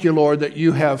 I thank you, Lord, that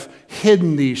you have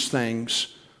hidden these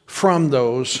things from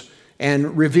those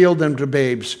and revealed them to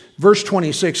babes. Verse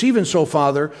 26, even so,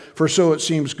 Father, for so it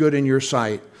seems good in your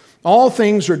sight. All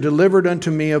things are delivered unto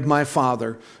me of my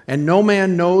Father, and no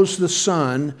man knows the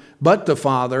Son but the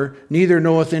Father, neither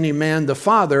knoweth any man the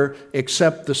Father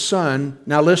except the Son.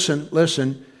 Now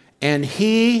listen, and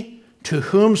he to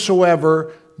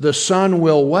whomsoever the Son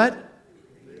will what?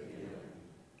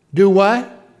 Do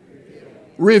what?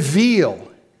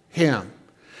 Reveal him.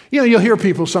 You'll hear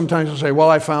people sometimes say,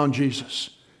 well, I found Jesus.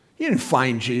 You didn't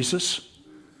find Jesus.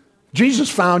 Jesus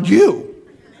found you.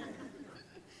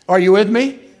 Are you with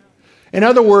me? In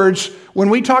other words, when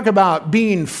we talk about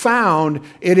being found,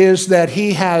 it is that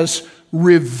he has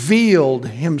revealed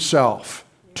himself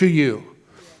to you.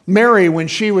 Mary, when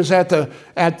she was at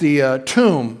the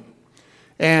tomb,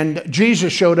 and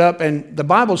Jesus showed up, and the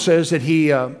Bible says that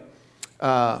he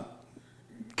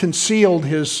concealed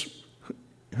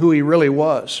who he really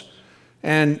was.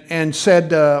 And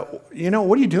said,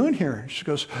 what are you doing here? She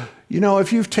goes,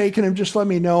 if you've taken him, just let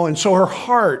me know. And so her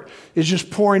heart is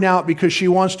just pouring out because she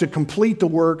wants to complete the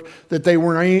work that they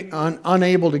were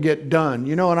unable to get done.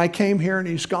 And I came here and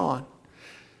he's gone.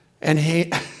 And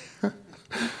he,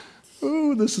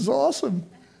 ooh, this is awesome.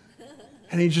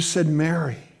 And he just said,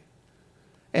 Mary.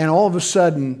 And all of a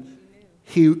sudden,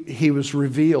 he was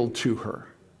revealed to her.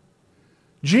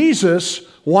 Jesus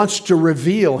wants to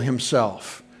reveal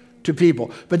himself to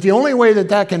people. But the only way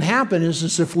that can happen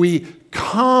is if we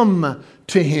come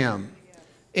to him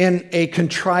in a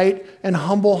contrite and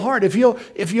humble heart. If you'll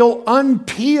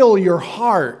unpeel your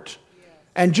heart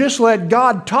and just let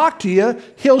God talk to you,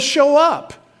 he'll show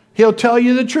up. He'll tell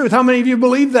you the truth. How many of you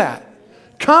believe that?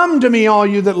 Come to me, all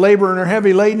you that labor and are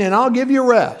heavy laden, and I'll give you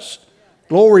rest.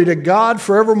 Glory to God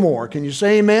forevermore. Can you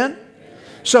say amen?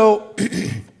 So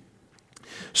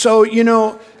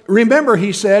remember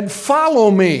he said,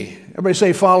 follow me. Everybody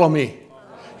say, follow me.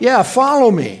 Yeah,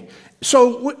 follow me.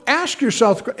 So ask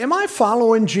yourself, am I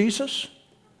following Jesus?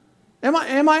 Am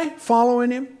I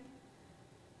following him?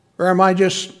 Or am I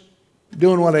just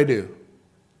doing what I do?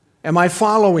 Am I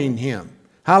following him?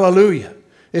 Hallelujah.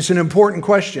 It's an important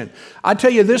question. I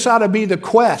tell you, this ought to be the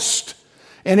quest,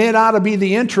 and it ought to be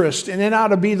the interest, and it ought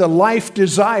to be the life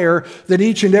desire that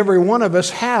each and every one of us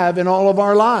have in all of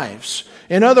our lives.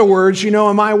 In other words,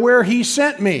 am I where he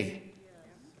sent me?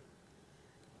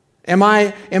 Am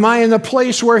I in the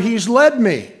place where he's led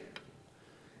me?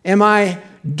 Am I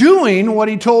doing what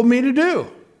he told me to do?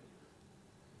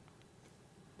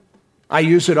 I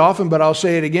use it often, but I'll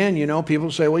say it again.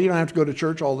 People say, well, you don't have to go to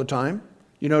church all the time,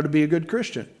 to be a good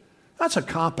Christian. That's a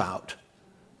cop-out,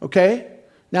 okay?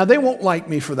 Now, they won't like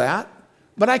me for that,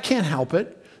 but I can't help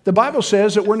it. The Bible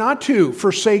says that we're not to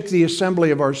forsake the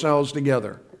assembly of ourselves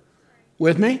together.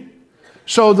 With me?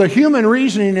 So the human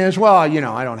reasoning is, well, I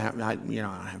don't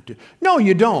have to. No,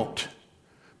 you don't.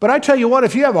 But I tell you what,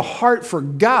 if you have a heart for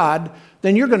God,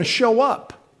 then you're going to show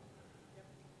up.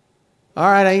 All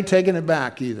right, I ain't taking it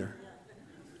back either.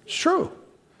 It's true.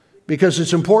 Because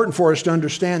it's important for us to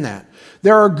understand that.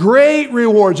 There are great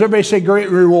rewards. Everybody say great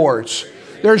rewards.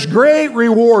 There's great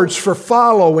rewards for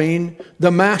following the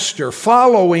Master,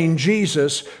 following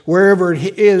Jesus wherever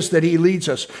it is that he leads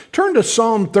us. Turn to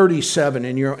Psalm 37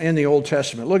 in the Old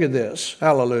Testament. Look at this.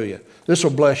 Hallelujah. This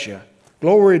will bless you.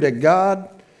 Glory to God.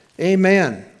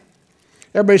 Amen.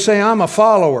 Everybody say, I'm a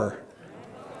follower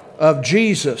of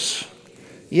Jesus.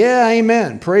 Yeah,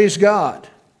 amen. Praise God.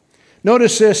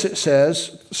 Notice this, it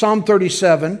says, Psalm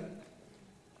 37.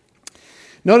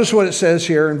 Notice what it says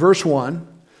here in verse 1.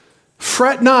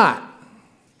 Fret not.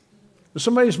 Does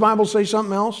somebody's Bible say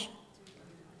something else?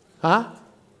 Huh?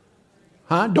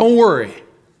 Don't worry.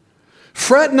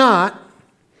 Fret not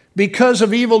because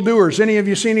of evildoers. Any of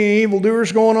you seen any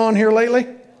evildoers going on here lately?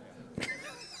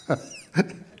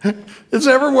 It's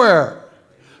everywhere.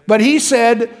 But he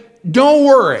said, don't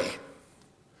worry.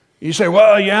 You say,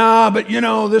 well, yeah, but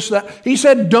this, that. He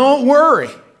said, don't worry.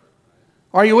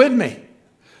 Are you with me?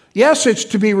 Yes, it's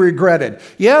to be regretted.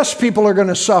 Yes, people are going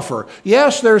to suffer.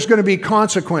 Yes, there's going to be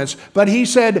consequence. But he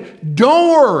said, don't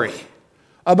worry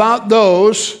about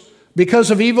those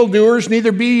because of evildoers,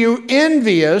 neither be you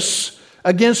envious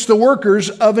against the workers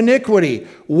of iniquity.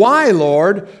 Why,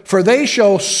 Lord? For they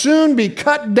shall soon be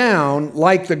cut down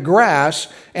like the grass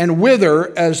and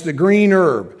wither as the green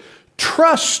herb.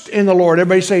 Trust in the Lord.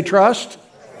 Everybody say trust.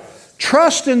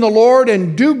 Trust in the Lord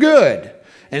and do good.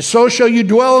 And so shall you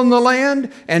dwell in the land,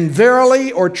 and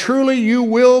verily or truly you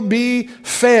will be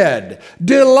fed.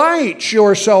 Delight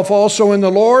yourself also in the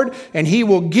Lord, and he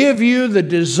will give you the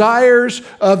desires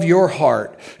of your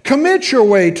heart. Commit your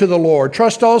way to the Lord.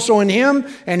 Trust also in him,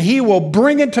 and he will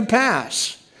bring it to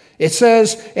pass. It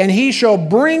says, and he shall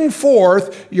bring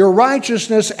forth your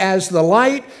righteousness as the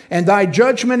light, and thy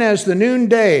judgment as the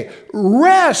noonday.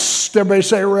 Rest. Everybody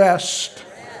say rest.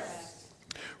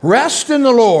 Rest in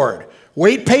the Lord.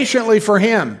 Wait patiently for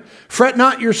him. Fret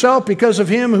not yourself because of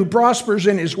him who prospers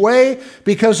in his way,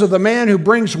 because of the man who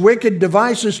brings wicked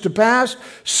devices to pass.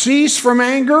 Cease from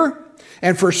anger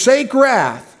and forsake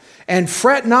wrath, and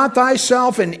fret not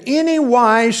thyself in any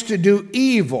wise to do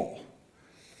evil.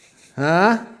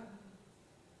 Fret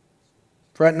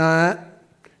not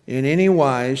in any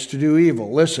wise to do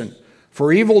evil. Listen,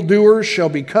 for evildoers shall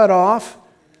be cut off,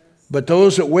 but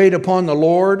those that wait upon the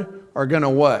Lord are going to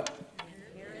what?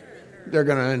 They're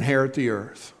going to inherit the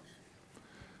earth.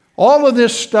 All of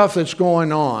this stuff that's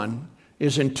going on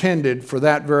is intended for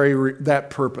that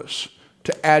purpose,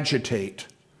 to agitate,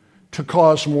 to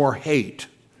cause more hate,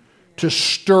 to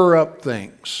stir up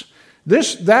things.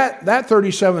 That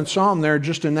 37th Psalm there,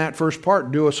 just in that first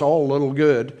part, do us all a little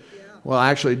good. Well,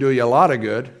 actually do you a lot of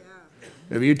good.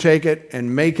 If you take it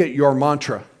and make it your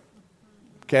mantra,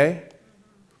 okay?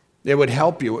 It would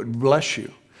help you. It would bless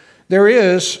you. There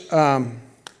is...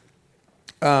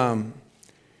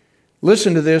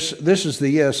 listen to this. This is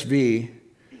the ESV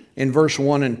in verse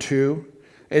 1 and 2.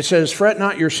 It says, fret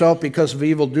not yourself because of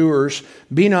evildoers.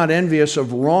 Be not envious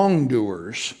of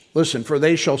wrongdoers. Listen, for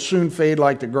they shall soon fade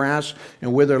like the grass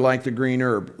and wither like the green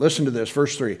herb. Listen to this,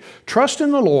 verse 3. Trust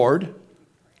in the Lord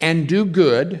and do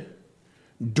good.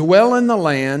 Dwell in the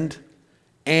land.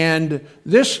 And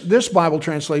this Bible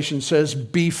translation says,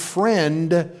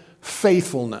 befriend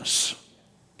faithfulness.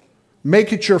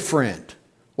 Make it your friend.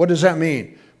 What does that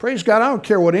mean? Praise God, I don't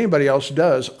care what anybody else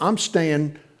does. I'm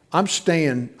going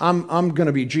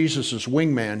to be Jesus'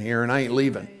 wingman here, and I ain't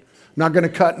leaving. I'm not going to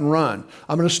cut and run.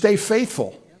 I'm going to stay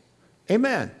faithful.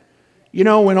 Amen. You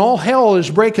know, when all hell is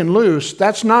breaking loose,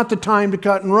 that's not the time to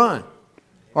cut and run.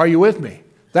 Are you with me?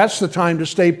 That's the time to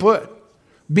stay put.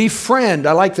 Befriend,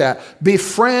 I like that.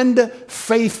 Befriend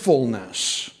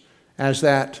faithfulness, as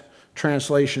that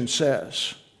translation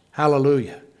says.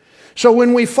 Hallelujah. So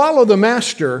when we follow the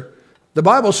Master, the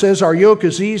Bible says our yoke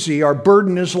is easy, our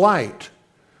burden is light.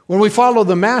 When we follow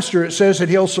the Master, it says that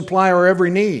He'll supply our every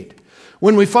need.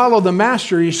 When we follow the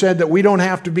Master, He said that we don't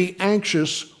have to be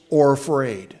anxious or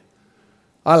afraid.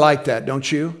 I like that, don't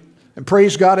you? And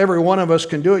praise God, every one of us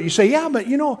can do it. You say, yeah, but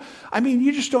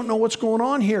you just don't know what's going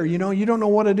on here. You don't know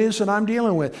what it is that I'm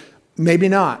dealing with. Maybe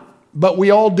not, but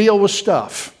we all deal with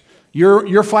stuff.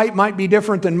 Your fight might be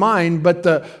different than mine, but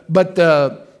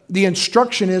the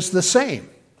instruction is the same.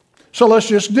 So let's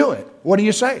just do it. What do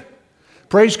you say?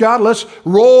 Praise God, let's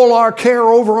roll our care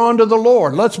over onto the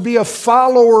Lord. Let's be a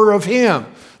follower of Him.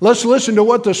 Let's listen to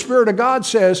what the Spirit of God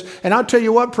says. And I'll tell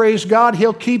you what, praise God,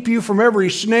 He'll keep you from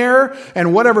every snare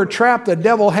and whatever trap the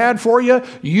devil had for you.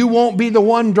 You won't be the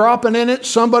one dropping in it.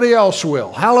 Somebody else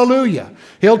will. Hallelujah.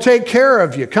 He'll take care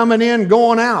of you coming in,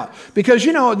 going out. Because,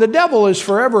 the devil is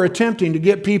forever attempting to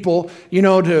get people,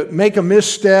 to make a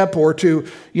misstep or to,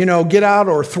 get out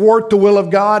or thwart the will of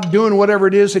God, doing whatever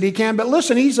it is that he can. But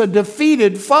listen, he's a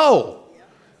defeated foe.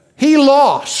 He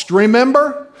lost,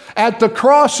 remember? At the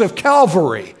cross of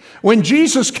Calvary, when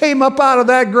Jesus came up out of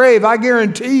that grave, I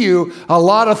guarantee you a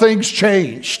lot of things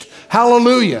changed.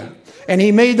 Hallelujah. And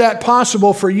He made that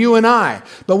possible for you and I.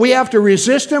 But we have to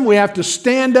resist Him. We have to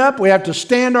stand up. We have to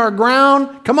stand our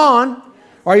ground. Come on.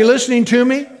 Are you listening to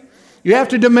me? You have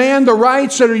to demand the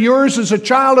rights that are yours as a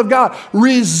child of God.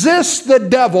 Resist the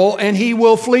devil and he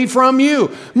will flee from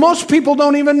you. Most people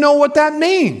don't even know what that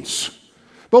means.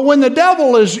 But when the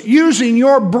devil is using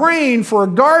your brain for a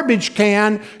garbage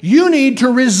can, you need to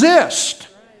resist.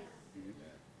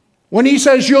 When he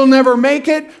says you'll never make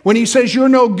it, when he says you're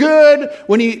no good,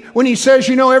 when he says,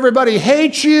 everybody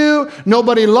hates you,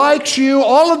 nobody likes you,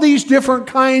 all of these different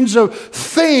kinds of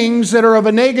things that are of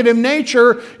a negative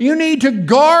nature, you need to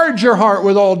guard your heart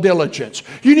with all diligence.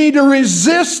 You need to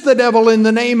resist the devil in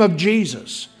the name of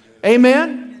Jesus.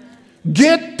 Amen?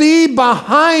 Get thee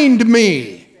behind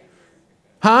me.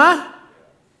 Huh?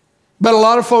 But a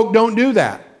lot of folk don't do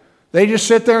that. They just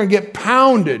sit there and get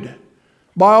pounded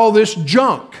by all this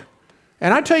junk.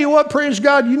 And I tell you what, praise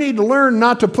God, you need to learn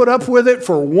not to put up with it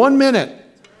for 1 minute.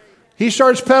 He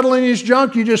starts peddling his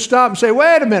junk, you just stop and say,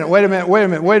 wait a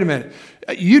minute.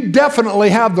 You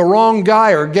definitely have the wrong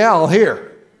guy or gal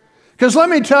here. Because let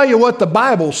me tell you what the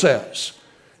Bible says.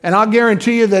 And I'll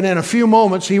guarantee you that in a few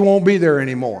moments he won't be there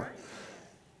anymore.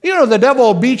 The devil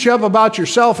will beat you up about your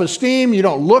self-esteem. You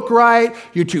don't look right.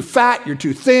 You're too fat. You're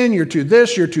too thin. You're too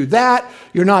this. You're too that.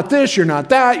 You're not this. You're not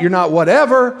that. You're not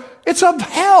whatever. It's of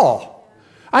hell.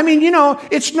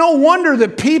 It's no wonder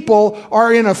that people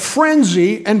are in a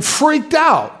frenzy and freaked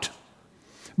out.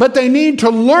 But they need to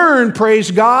learn,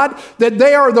 praise God, that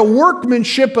they are the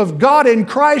workmanship of God in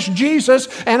Christ Jesus.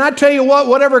 And I tell you what,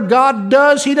 whatever God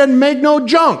does, He doesn't make no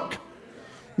junk.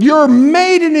 You're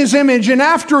made in His image and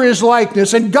after His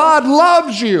likeness, and God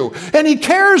loves you, and He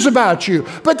cares about you.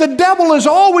 But the devil is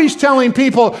always telling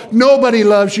people, nobody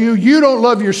loves you, you don't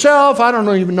love yourself, I don't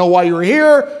even know why you're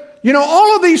here.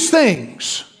 All of these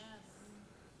things.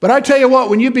 But I tell you what,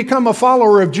 when you become a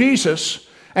follower of Jesus,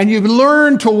 and you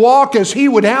learn to walk as He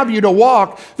would have you to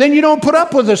walk, then you don't put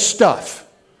up with this stuff.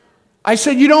 I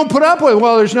said, you don't put up with it.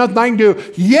 Well, there's nothing I can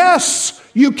do. Yes,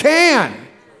 you can.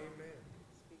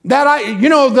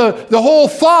 The whole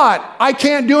thought, I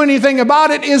can't do anything about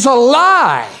it, is a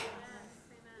lie.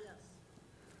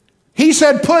 He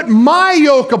said, put my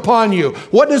yoke upon you.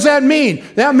 What does that mean?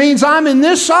 That means I'm in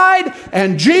this side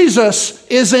and Jesus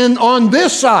is on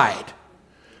this side.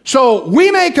 So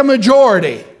we make a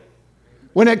majority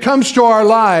when it comes to our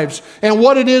lives and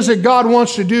what it is that God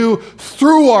wants to do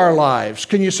through our lives.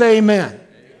 Can you say amen?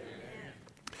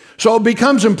 So it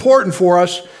becomes important for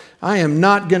us. I am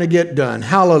not going to get done.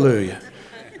 Hallelujah.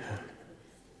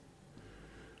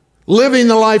 Living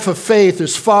the life of faith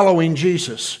is following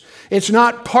Jesus. It's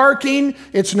not parking.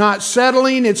 It's not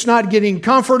settling. It's not getting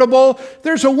comfortable.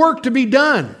 There's a work to be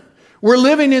done. We're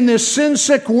living in this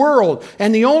sin-sick world,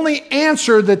 and the only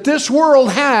answer that this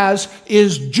world has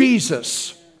is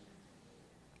Jesus.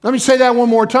 Let me say that one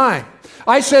more time.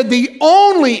 I said the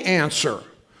only answer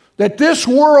that this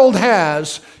world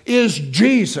has is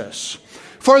Jesus.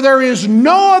 For there is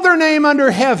no other name under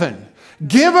heaven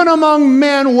given among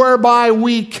men whereby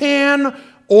we can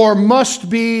or must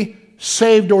be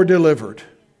saved or delivered.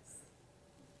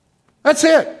 That's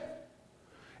it.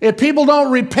 If people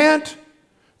don't repent,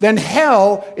 then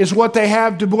hell is what they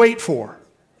have to wait for.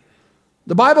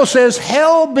 The Bible says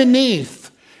hell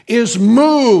beneath is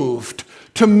moved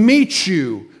to meet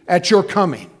you at your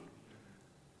coming.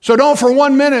 So don't for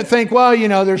 1 minute think, well,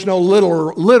 there's no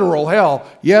literal hell.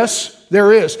 Yes,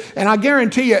 there is. And I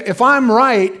guarantee you, if I'm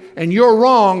right and you're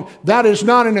wrong, that is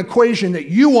not an equation that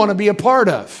you want to be a part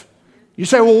of. You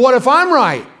say, well, what if I'm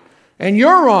right and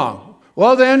you're wrong?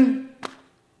 Well, then,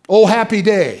 oh, happy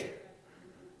day.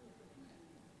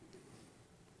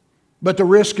 But the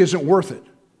risk isn't worth it.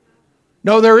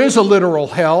 No, there is a literal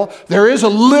hell. There is a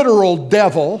literal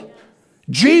devil.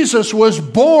 Jesus was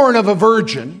born of a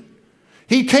virgin.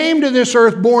 He came to this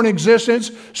earth-born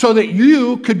existence so that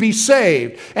you could be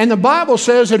saved. And the Bible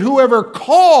says that whoever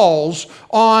calls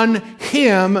on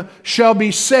him shall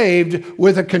be saved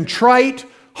with a contrite,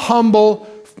 humble,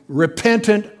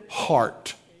 repentant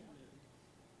heart.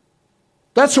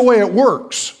 That's the way it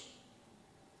works.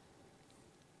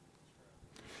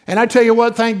 And I tell you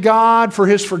what, thank God for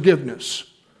his forgiveness.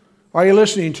 Are you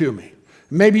listening to me?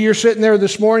 Maybe you're sitting there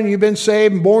this morning, you've been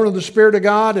saved and born of the Spirit of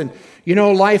God, and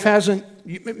life hasn't,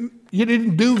 you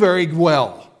didn't do very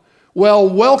well. Well,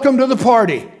 welcome to the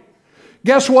party.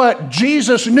 Guess what?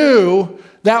 Jesus knew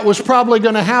that was probably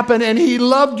going to happen, and he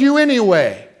loved you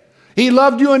anyway. He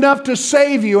loved you enough to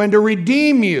save you and to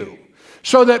redeem you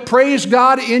so that, praise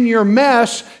God, in your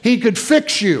mess, he could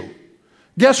fix you.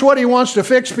 Guess what? He wants to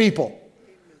fix people.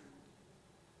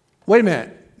 Wait a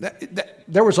minute.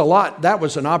 There was a lot. That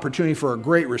was an opportunity for a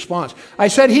great response. I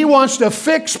said he wants to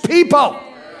fix people.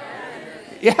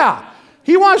 Yeah.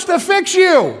 He wants to fix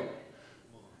you.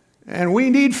 And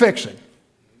we need fixing.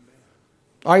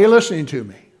 Are you listening to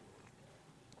me?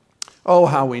 Oh,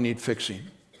 how we need fixing.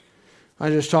 I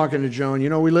was just talking to Joan.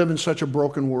 We live in such a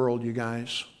broken world, you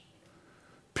guys.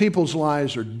 People's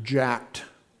lives are jacked.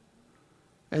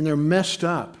 And they're messed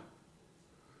up.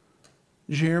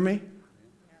 Did you hear me?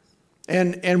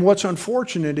 And what's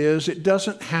unfortunate is it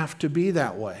doesn't have to be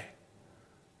that way.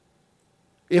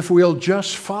 If we'll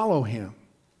just follow him.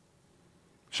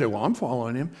 You say, well, I'm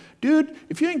following him. Dude,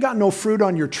 if you ain't got no fruit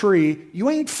on your tree, you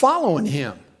ain't following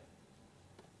him.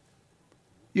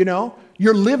 You're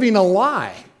living a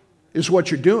lie is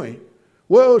what you're doing.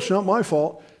 Well, it's not my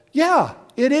fault. Yeah,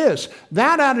 it is.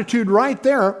 That attitude right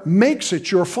there makes it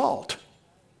your fault.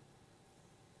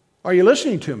 Are you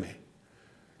listening to me?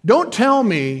 Don't tell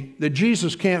me that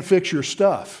Jesus can't fix your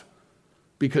stuff,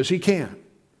 because he can.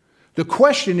 The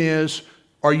question is,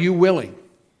 are you willing?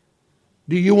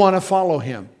 Do you want to follow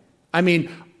him? I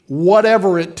mean,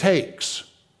 whatever it takes,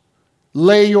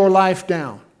 lay your life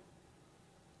down.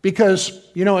 Because,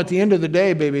 at the end of the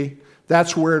day, baby,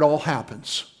 that's where it all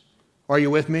happens. Are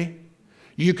you with me?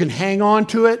 You can hang on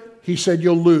to it. He said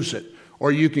you'll lose it.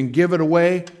 Or you can give it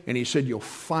away, and he said you'll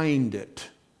find it.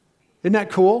 Isn't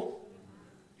that cool?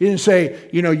 He didn't say,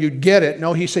 you'd get it.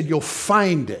 No, he said you'll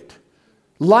find it.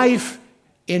 Life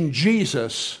in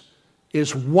Jesus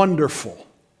is wonderful.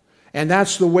 And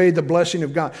that's the way, the blessing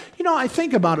of God. I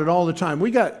think about it all the time. We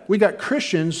got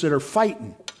Christians that are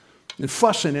fighting and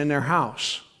fussing in their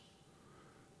house.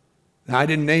 Now, I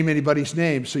didn't name anybody's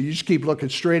name, so you just keep looking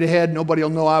straight ahead. Nobody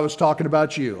will know I was talking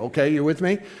about you. Okay, you with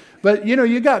me? But,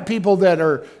 you got people that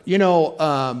are, they're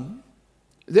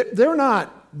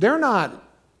not. They're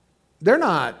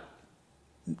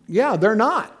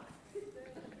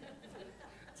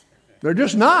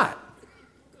just not.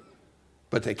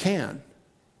 But they can.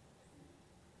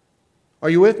 Are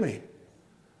you with me?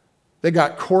 They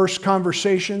got coarse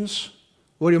conversations.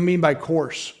 What do you mean by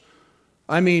coarse?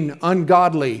 I mean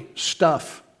ungodly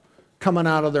stuff coming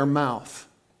out of their mouth,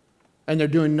 and they're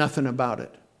doing nothing about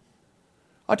it.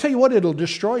 I'll tell you what, it'll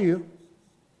destroy you.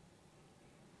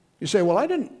 You say, well,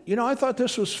 I thought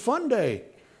this was fun day.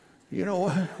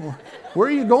 Where are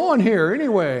you going here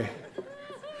anyway?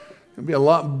 It'd be a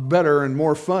lot better and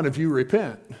more fun if you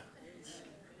repent.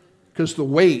 Because the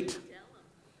weight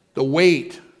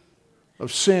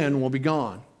of sin will be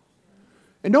gone.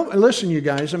 And don't listen, you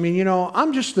guys.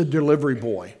 I'm just the delivery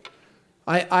boy.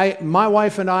 My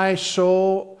wife and I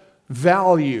so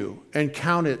value and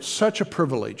count it such a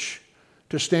privilege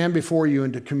to stand before you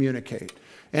and to communicate.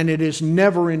 And it is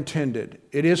never intended.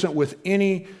 It isn't with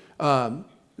any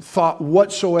thought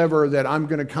whatsoever that I'm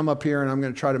going to come up here and I'm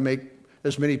going to try to make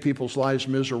as many people's lives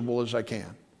miserable as I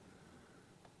can.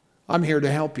 I'm here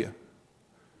to help you.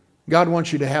 God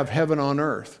wants you to have heaven on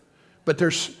earth. But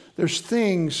there's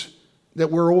things that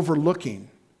we're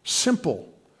overlooking.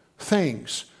 Simple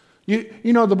things.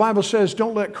 The Bible says,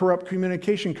 don't let corrupt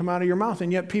communication come out of your mouth,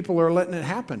 and yet people are letting it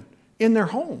happen in their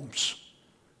homes.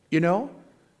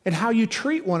 and how you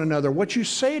treat one another, what you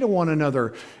say to one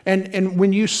another. And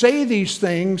when you say these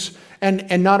things,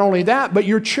 and not only that, but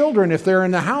your children, if they're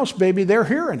in the house, baby, they're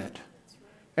hearing it.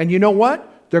 And you know what?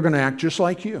 They're going to act just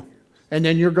like you. And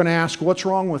then you're going to ask, what's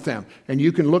wrong with them? And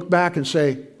you can look back and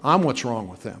say, I'm what's wrong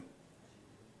with them.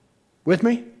 With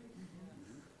me?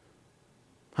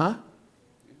 Huh?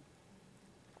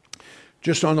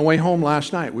 Just on the way home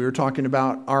last night, we were talking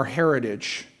about our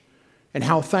heritage and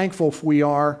how thankful we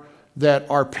are that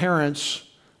our parents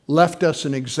left us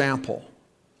an example.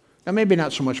 Now, maybe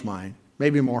not so much mine,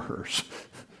 maybe more hers.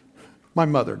 My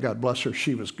mother, God bless her,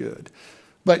 she was good.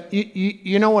 But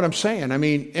you know what I'm saying? I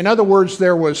mean, in other words,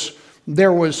 there was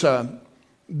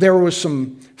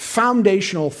some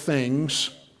foundational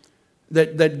things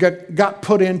that got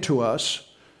put into us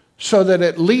so that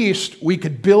at least we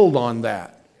could build on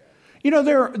that. You know,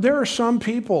 there are some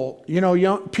people, you know,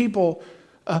 young people,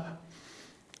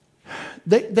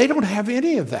 they don't have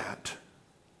any of that.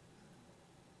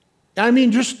 I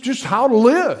mean, just how to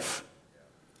live.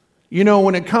 You know,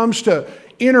 when it comes to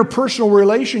interpersonal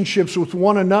relationships with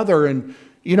one another and,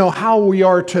 you know, how we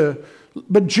are to,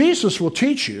 but Jesus will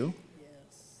teach you.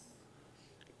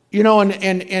 You know,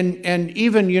 and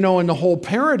even, you know, in the whole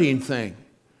parenting thing,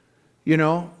 you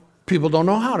know, people don't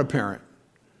know how to parent.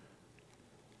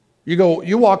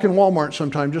 You walk in Walmart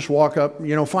sometime, just walk up,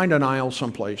 you know, find an aisle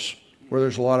someplace where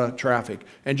there's a lot of traffic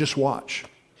and just watch.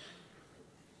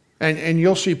 And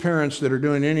you'll see parents that are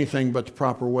doing anything but the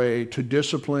proper way to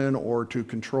discipline or to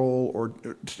control or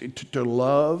to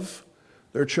love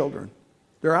their children.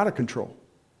 They're out of control.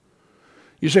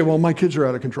 You say, well, my kids are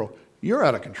out of control. You're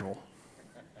out of control.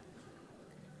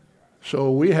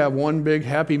 So we have one big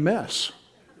happy mess.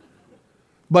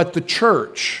 But the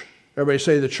church, everybody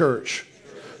say the church.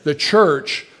 The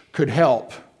church could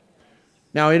help.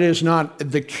 Now, it is not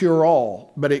the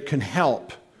cure-all, but it can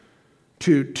help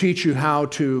to teach you how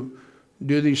to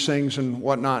do these things and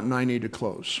whatnot, and I need to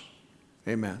close.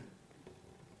 Amen.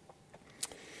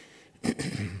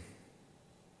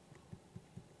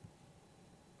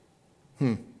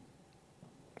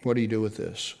 What do you do with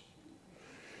this?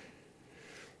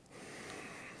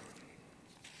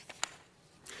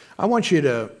 I want you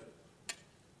to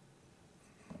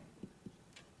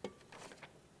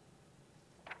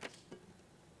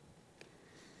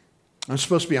I'm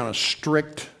supposed to be on a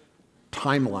strict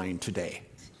timeline today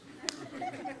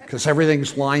because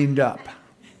everything's lined up.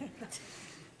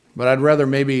 But I'd rather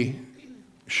maybe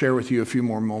share with you a few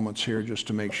more moments here just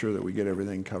to make sure that we get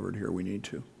everything covered here we need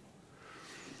to.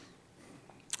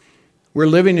 We're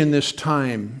living in this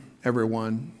time,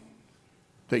 everyone,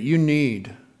 that you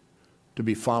need to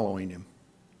be following him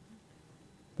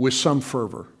with some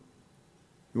fervor.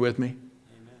 You with me?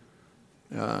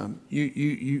 Amen.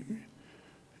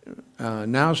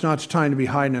 Now's not the time to be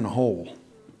hiding in a hole.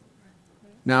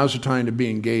 Now's the time to be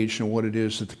engaged in what it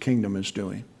is that the kingdom is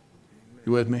doing.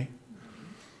 You with me?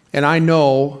 And I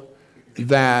know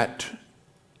that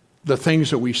the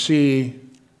things that we see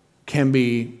can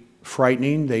be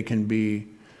frightening. They can be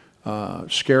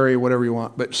scary, whatever you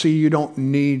want. But see, you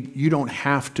don't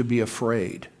have to be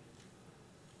afraid.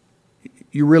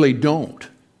 You really don't.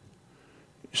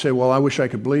 You say, well, I wish I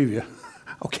could believe you.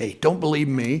 Okay, don't believe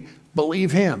me.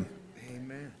 Believe him.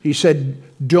 Amen. He said,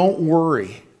 don't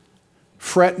worry.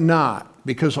 Fret not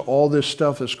because of all this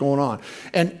stuff that's going on.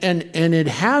 And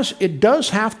it does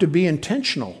have to be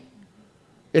intentional.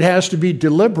 It has to be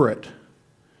deliberate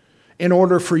in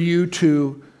order for you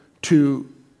to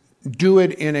do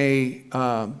it in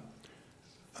a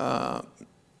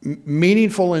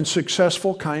meaningful and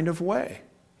successful kind of way.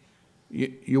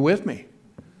 You with me?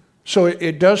 So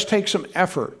it does take some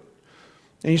effort.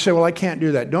 And you say, well, I can't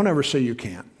do that. Don't ever say you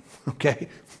can't, okay?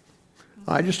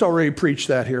 I just already preached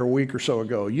that here a week or so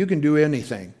ago. You can do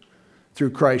anything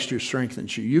through Christ who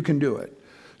strengthens you. You can do it.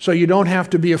 So you don't have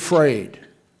to be afraid.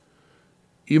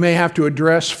 You may have to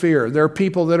address fear. There are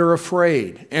people that are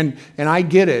afraid, and I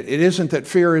get it. It isn't that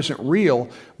fear isn't real,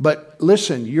 but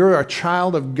listen, you're a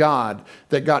child of God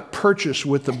that got purchased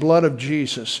with the blood of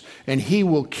Jesus, and he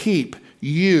will keep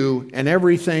you and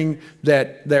everything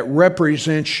that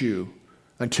represents you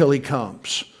until he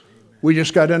comes. We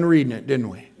just got done reading it, didn't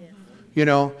we? Yeah. You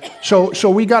know, so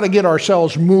we got to get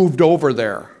ourselves moved over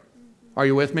there. Are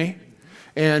you with me?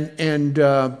 And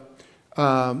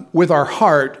with our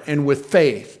heart and with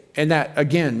faith, and that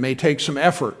again may take some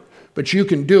effort, but you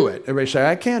can do it. Everybody say,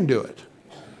 I can do it.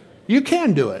 You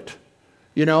can do it.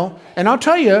 You know, and I'll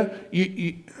tell you,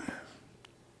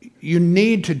 you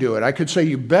need to do it. I could say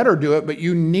you better do it, but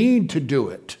you need to do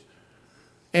it.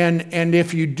 And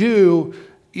if you do,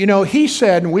 he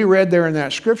said, and we read there in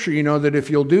that scripture, that if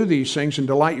you'll do these things and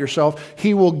delight yourself,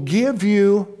 he will give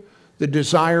you the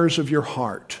desires of your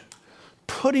heart.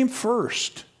 Put him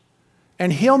first,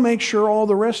 and he'll make sure all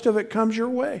the rest of it comes your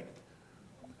way.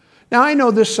 Now, I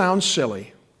know this sounds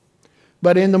silly,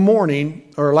 but in the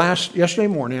morning, or yesterday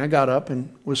morning, I got up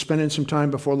and was spending some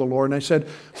time before the Lord, and I said,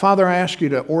 Father, I ask you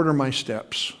to order my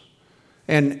steps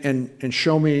and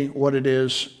show me what it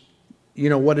is,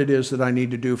 what it is that I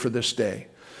need to do for this day.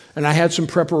 And I had some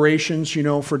preparations,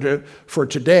 for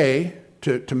today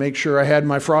to make sure I had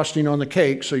my frosting on the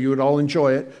cake so you would all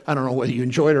enjoy it. I don't know whether you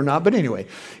enjoy it or not, but anyway,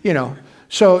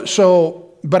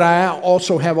 but I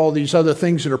also have all these other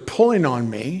things that are pulling on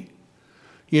me,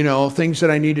 things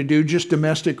that I need to do, just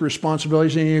domestic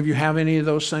responsibilities. Any of you have any of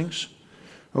those things?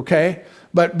 Okay?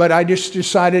 But I just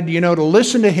decided, to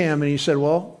listen to him, and he said,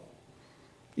 well,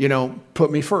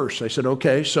 put me first. I said,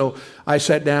 okay. So I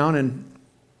sat down and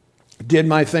did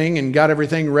my thing and got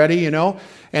everything ready,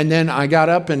 and then I got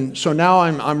up, and so now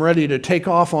I'm ready to take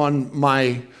off on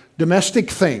my domestic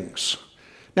things.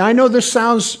 Now, I know this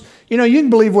sounds, you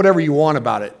can believe whatever you want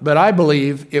about it, but I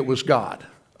believe it was God,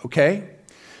 okay?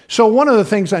 So one of the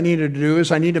things I needed to do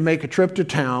is I need to make a trip to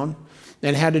town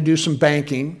and had to do some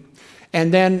banking,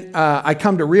 and then I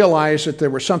come to realize that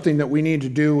there was something that we needed to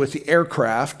do with the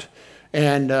aircraft,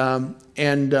 and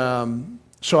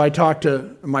so I talked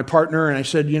to my partner, and I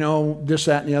said, this,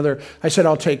 that, and the other. I said,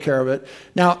 I'll take care of it.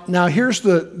 Now here's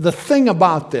the thing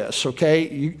about this, okay?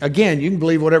 You can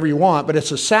believe whatever you want, but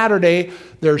it's a Saturday.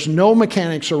 There's no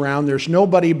mechanics around. There's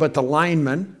nobody but the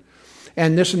lineman,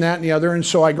 and this and that and the other. And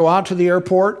so I go out to the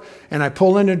airport, and I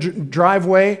pull in a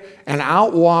driveway, and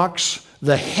out walks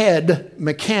the head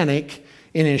mechanic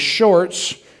in his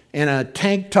shorts and a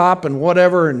tank top and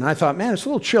whatever. And I thought, man, it's a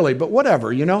little chilly, but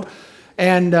whatever,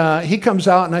 And he comes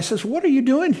out, and I says, what are you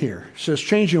doing here? He says,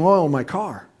 changing oil in my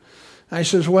car. I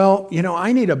says, well,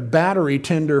 I need a battery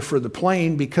tender for the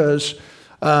plane because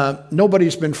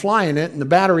nobody's been flying it, and the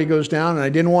battery goes down, and I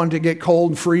didn't want it to get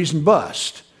cold and freeze and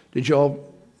bust. Did you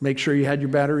all make sure you had your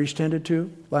batteries tended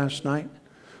to last night?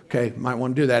 Okay, might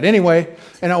want to do that. Anyway,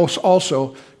 and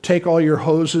also take all your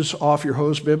hoses off your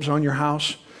hose bibs on your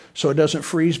house so it doesn't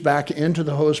freeze back into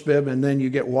the hose bib, and then you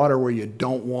get water where you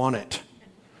don't want it.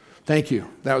 Thank you.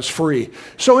 That was free.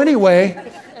 So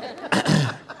anyway,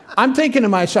 I'm thinking to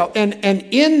myself, and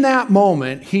in that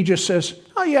moment, he just says,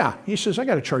 oh yeah. He says, I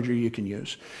got a charger you can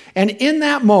use. And in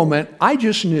that moment, I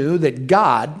just knew that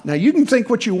God, now you can think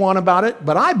what you want about it,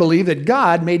 but I believe that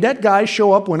God made that guy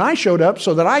show up when I showed up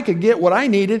so that I could get what I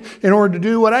needed in order to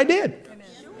do what I did.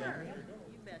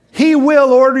 He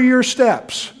will order your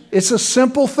steps. It's a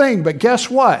simple thing, but guess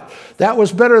what? That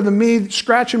was better than me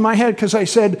scratching my head because I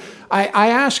said, I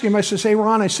asked him, I says, hey,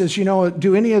 Ron, I says,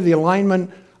 do any of the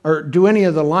linemen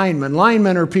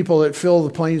are people that fill the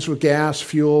planes with gas,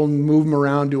 fuel, and move them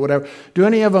around, do whatever. Do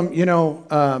any of them,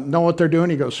 know what they're doing?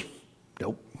 He goes,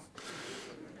 nope.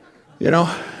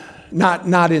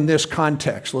 Not in this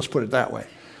context, let's put it that way.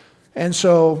 And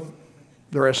so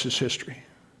the rest is history.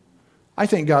 I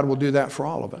think God will do that for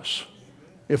all of us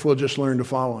if we'll just learn to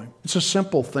follow him. It's a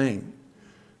simple thing,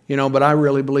 but I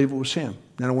really believe it was him.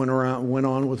 Then I went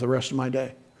on with the rest of my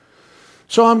day.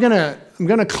 So I'm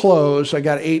gonna close. I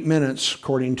got 8 minutes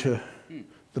according to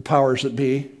the powers that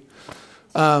be.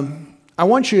 I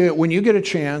want you, when you get a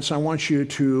chance, I want you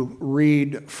to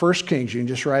read 1 Kings. You can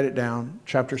just write it down,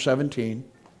 chapter 17,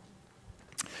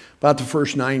 about the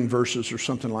first 9 verses or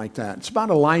something like that. It's about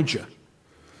Elijah.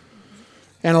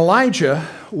 And Elijah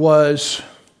was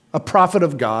a prophet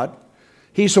of God.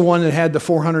 He's the one that had the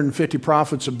 450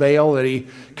 prophets of Baal that he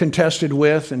contested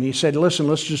with. And he said, listen,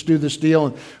 let's just do this deal.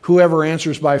 And whoever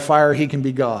answers by fire, he can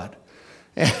be God.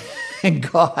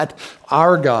 And God,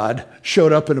 our God,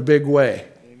 showed up in a big way.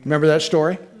 Remember that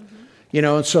story?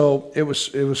 And so it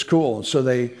was cool. And so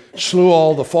they slew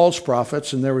all the false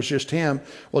prophets, and there was just him.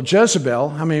 Well, Jezebel,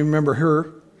 how many remember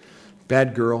her?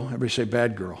 Bad girl. Everybody say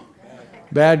bad girl.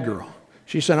 Bad girl.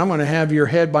 She said, I'm going to have your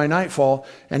head by nightfall,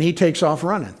 and he takes off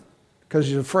running because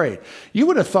he's afraid. You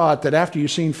would have thought that after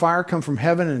you've seen fire come from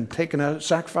heaven and taken a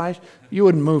sacrifice, you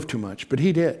wouldn't move too much, but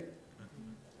he did.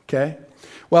 Okay?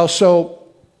 Well, so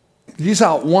he's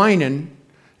out whining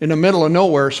in the middle of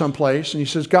nowhere someplace, and he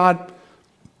says, God,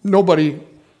 nobody,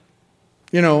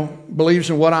 believes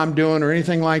in what I'm doing or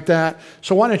anything like that,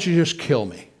 so why don't you just kill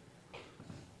me?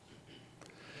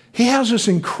 He has this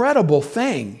incredible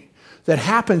thing that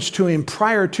happens to him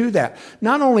prior to that.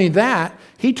 Not only that,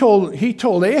 he told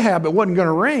Ahab it wasn't going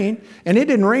to rain, and it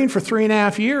didn't rain for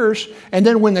 3.5 years. And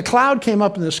then when the cloud came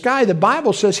up in the sky, the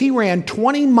Bible says he ran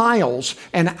 20 miles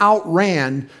and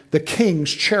outran the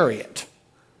king's chariot.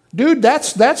 Dude,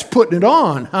 that's putting it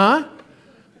on, huh?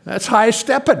 That's high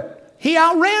stepping. He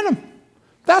outran him.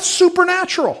 That's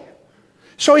supernatural.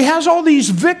 So he has all these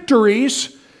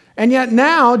victories, and yet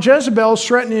now Jezebel's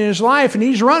threatening his life, and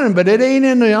he's running, but it ain't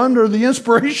under the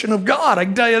inspiration of God, I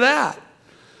can tell you that.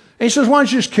 And he says, why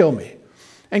don't you just kill me?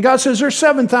 And God says, there's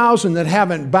 7,000 that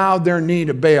haven't bowed their knee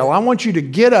to Baal. I want you to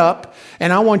get up,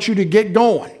 and I want you to get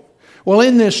going. Well,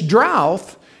 in this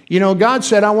drought, God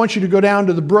said, I want you to go down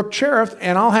to the brook Cherith,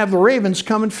 and I'll have the ravens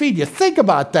come and feed you. Think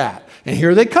about that. And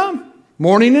here they come,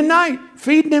 morning and night,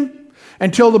 feeding him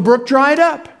until the brook dried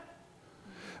up.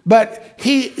 But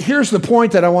here's the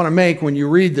point that I want to make when you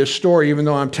read this story, even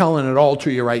though I'm telling it all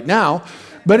to you right now.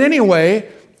 But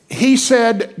anyway,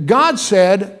 God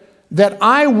said that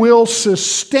I will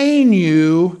sustain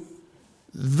you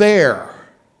there.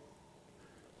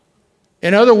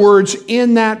 In other words,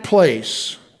 in that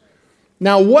place.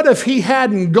 Now, what if he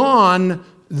hadn't gone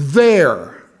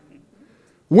there?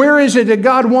 Where is it that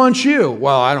God wants you?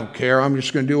 Well, I don't care. I'm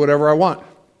just going to do whatever I want.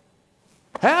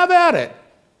 Have at it.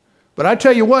 But I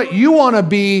tell you what, you want to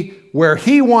be where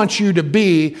he wants you to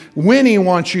be, when he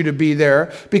wants you to be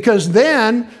there, because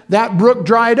then that brook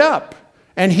dried up.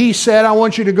 And he said, I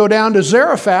want you to go down to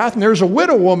Zarephath, and there's a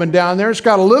widow woman down there. It's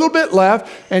got a little bit left,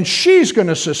 and she's going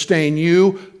to sustain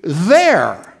you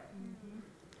there.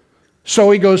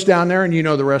 So he goes down there, and you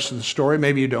know the rest of the story.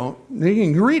 Maybe you don't. You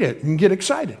can read it and get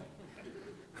excited.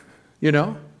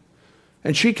 And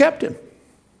she kept him.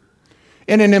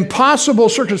 In an impossible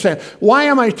circumstance. Why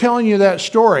am I telling you that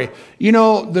story?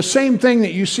 The same thing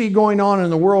that you see going on in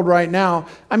the world right now,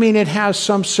 it has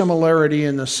some similarity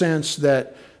in the sense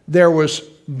that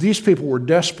these people were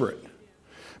desperate.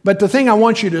 But the thing I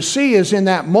want you to see is in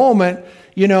that moment,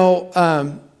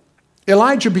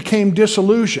 Elijah became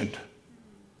disillusioned.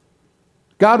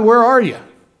 God, where are you?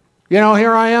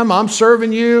 Here I am, I'm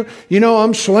serving you,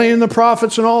 I'm slaying the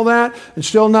prophets and all that, and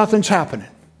still nothing's happening.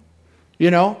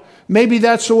 Maybe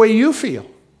that's the way you feel.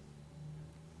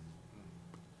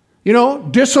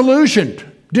 Disillusioned,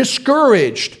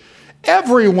 discouraged.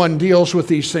 Everyone deals with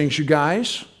these things, you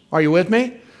guys. Are you with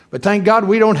me? But thank God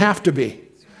we don't have to be.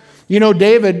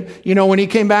 David, when he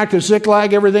came back to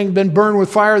Ziklag, everything had been burned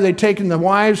with fire. They'd taken the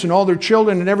wives and all their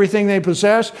children and everything they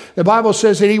possessed. The Bible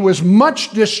says that he was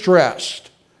much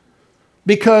distressed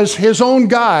because his own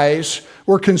guys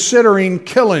were considering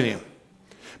killing him.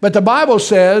 But the Bible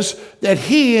says that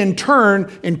he, in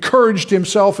turn, encouraged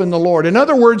himself in the Lord. In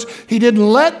other words, he didn't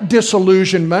let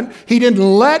disillusionment, he didn't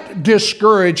let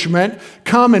discouragement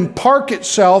come and park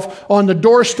itself on the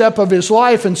doorstep of his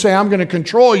life and say, I'm going to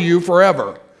control you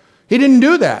forever. He didn't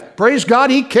do that. Praise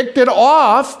God, he kicked it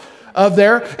off of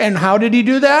there. And how did he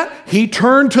do that? He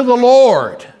turned to the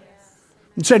Lord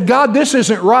and said, God, this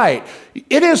isn't right.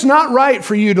 It is not right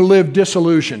for you to live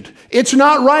disillusioned. It's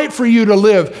not right for you to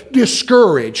live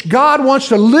discouraged. God wants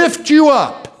to lift you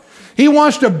up. He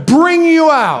wants to bring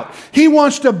you out. He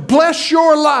wants to bless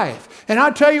your life. And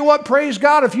I tell you what, praise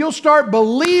God, if you'll start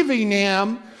believing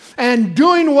him and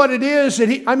doing what it is that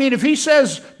if he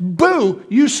says boo,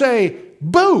 you say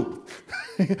boo.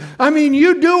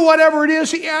 You do whatever it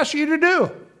is he asks you to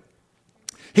do.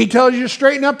 He tells you to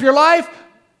straighten up your life.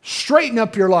 Straighten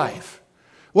up your life.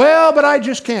 Well, but I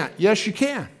just can't. Yes, you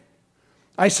can.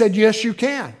 I said, yes, you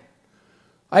can.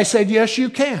 I said, yes, you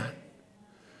can.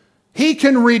 He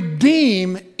can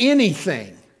redeem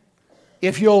anything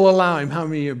if you'll allow him. How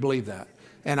many of you believe that?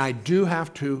 And I do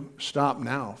have to stop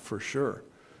now for sure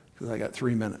because I got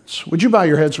 3 minutes. Would you bow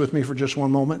your heads with me for just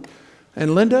one moment?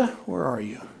 And Linda, where are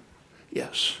you?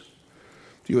 Yes.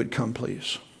 If you would come,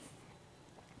 please.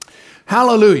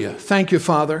 Hallelujah. Thank you,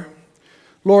 Father.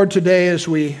 Lord, today as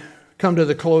we come to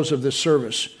the close of this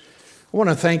service, I want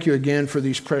to thank you again for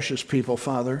these precious people,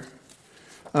 Father.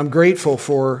 I'm grateful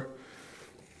for,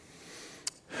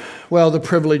 the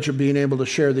privilege of being able to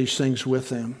share these things with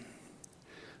them.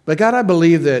 But God, I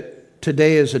believe that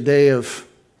today is a day of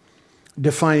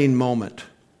defining moment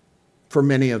for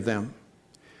many of them.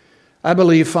 I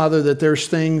believe, Father, that there's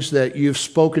things that you've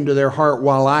spoken to their heart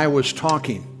while I was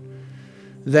talking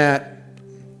that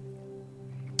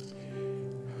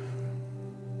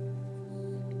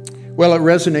it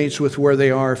resonates with where they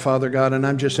are, Father God, and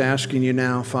I'm just asking you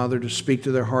now, Father, to speak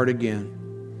to their heart again.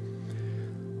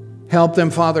 Help them,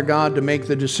 Father God, to make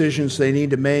the decisions they need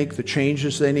to make, the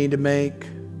changes they need to make.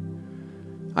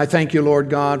 I thank you, Lord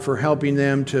God, for helping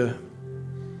them to,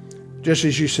 just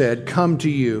as you said, come to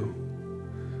you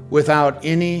without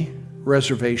any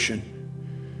reservation.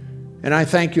 And I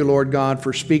thank you, Lord God,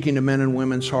 for speaking to men and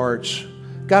women's hearts.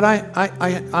 God,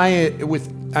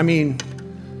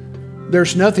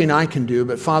 there's nothing I can do,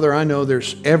 but Father, I know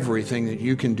there's everything that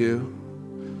you can do.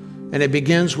 And it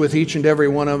begins with each and every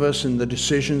one of us and the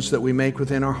decisions that we make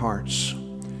within our hearts.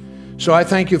 So I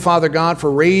thank you, Father God,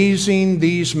 for raising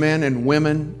these men and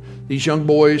women, these young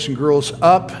boys and girls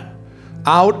up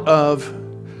out of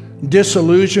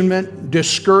disillusionment,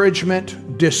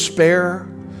 discouragement, despair.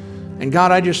 And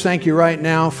God, I just thank you right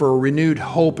now for a renewed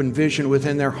hope and vision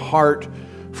within their heart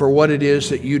for what it is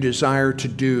that you desire to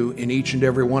do in each and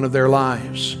every one of their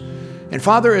lives. And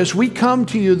Father, as we come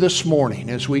to you this morning,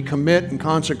 as we commit and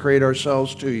consecrate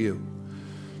ourselves to you,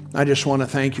 I just want to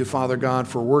thank you, Father God,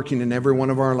 for working in every one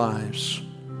of our lives.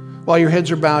 While your heads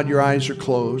are bowed, your eyes are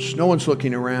closed, no one's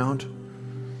looking around.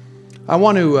 I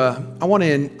want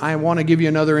to give you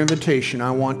another invitation.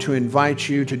 I want to invite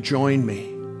you to join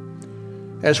me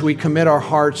as we commit our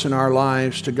hearts and our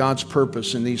lives to God's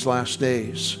purpose in these last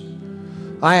days.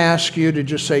 I ask you to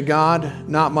just say, God,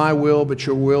 not my will, but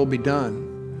your will be done.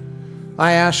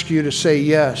 I ask you to say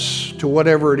yes to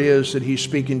whatever it is that he's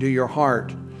speaking to your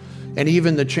heart, and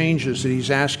even the changes that he's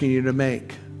asking you to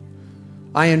make.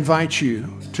 I invite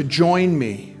you to join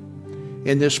me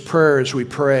in this prayer as we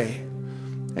pray.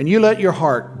 And you let your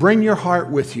heart, bring your heart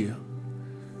with you,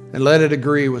 and let it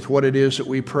agree with what it is that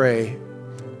we pray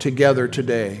together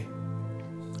today.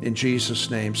 In Jesus'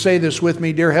 name. Say this with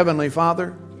me. Dear Heavenly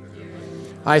Father,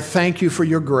 I thank you for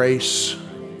your grace,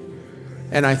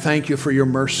 and I thank you for your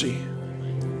mercy.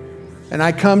 And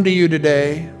I come to you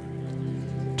today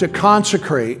to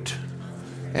consecrate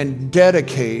and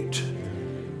dedicate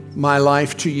my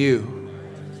life to you.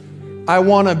 I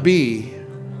want to be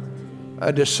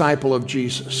a disciple of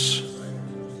Jesus.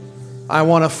 I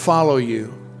want to follow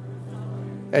you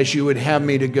as you would have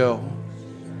me to go.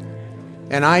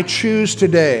 And I choose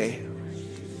today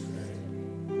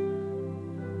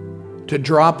to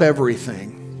drop everything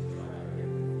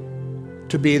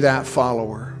to be that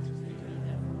follower.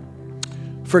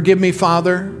 Forgive me,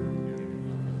 Father,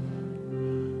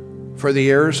 for the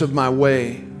errors of my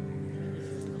way.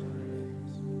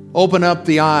 Open up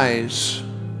the eyes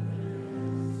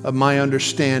of my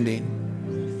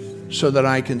understanding so that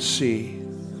I can see.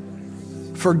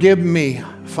 Forgive me,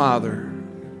 Father,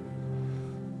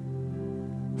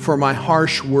 for my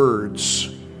harsh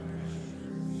words.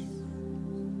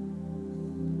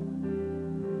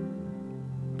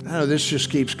 I know this just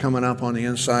keeps coming up on the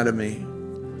inside of me.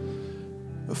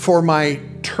 For my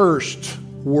terse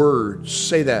words.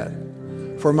 Say that.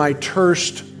 For my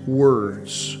terse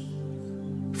words.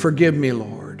 Forgive me,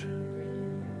 Lord.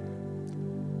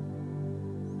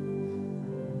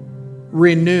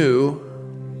 Renew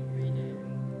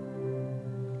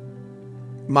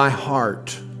my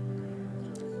heart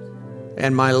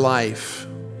and my life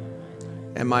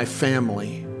and my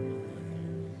family.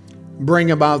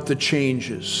 Bring about the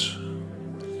changes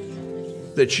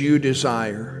that you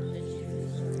desire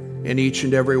in each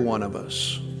and every one of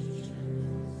us.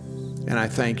 And I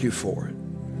thank you for it.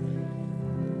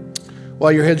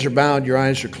 While your heads are bowed, your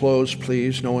eyes are closed,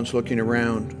 please. No one's looking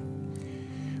around.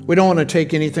 We don't want to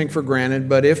take anything for granted,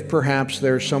 but if perhaps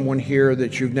there's someone here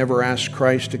that you've never asked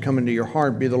Christ to come into your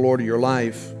heart, be the Lord of your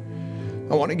life,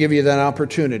 I want to give you that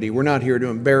opportunity. We're not here to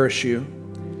embarrass you.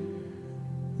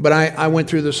 But I went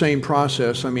through the same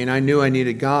process. I mean, I knew I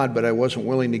needed God, but I wasn't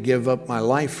willing to give up my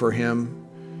life for him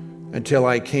until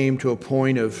I came to a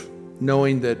point of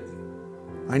knowing that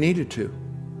I needed to,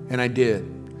 and I did.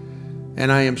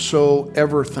 And I am so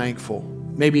ever thankful.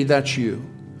 Maybe that's you.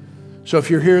 So if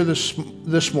you're here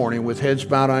this morning with heads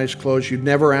bowed, eyes closed, you've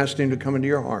never asked him to come into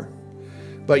your heart,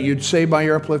 but you'd say by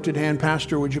your uplifted hand,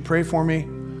 Pastor, would you pray for me?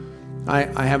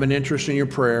 I have an interest in your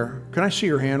prayer. Can I see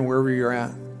your hand wherever you're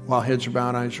at while heads are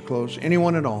bowed, eyes are closed?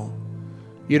 Anyone at all?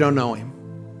 You don't know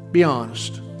him. Be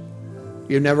honest.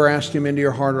 You've never asked him into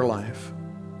your heart or life.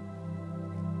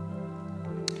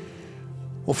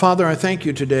 Well, Father, I thank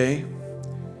you today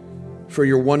for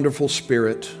your wonderful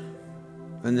Spirit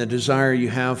and the desire you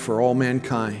have for all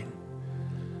mankind.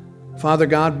 Father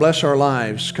God, bless our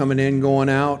lives, coming in, going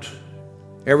out.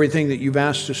 Everything that you've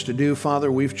asked us to do,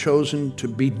 Father, we've chosen to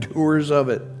be doers of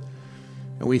it.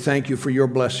 And we thank you for your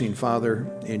blessing,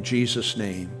 Father, in Jesus'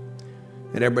 name.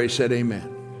 And everybody said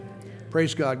amen.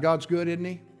 Praise God. God's good, isn't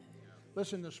he?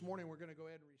 Listen, this morning we're going to go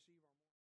ahead and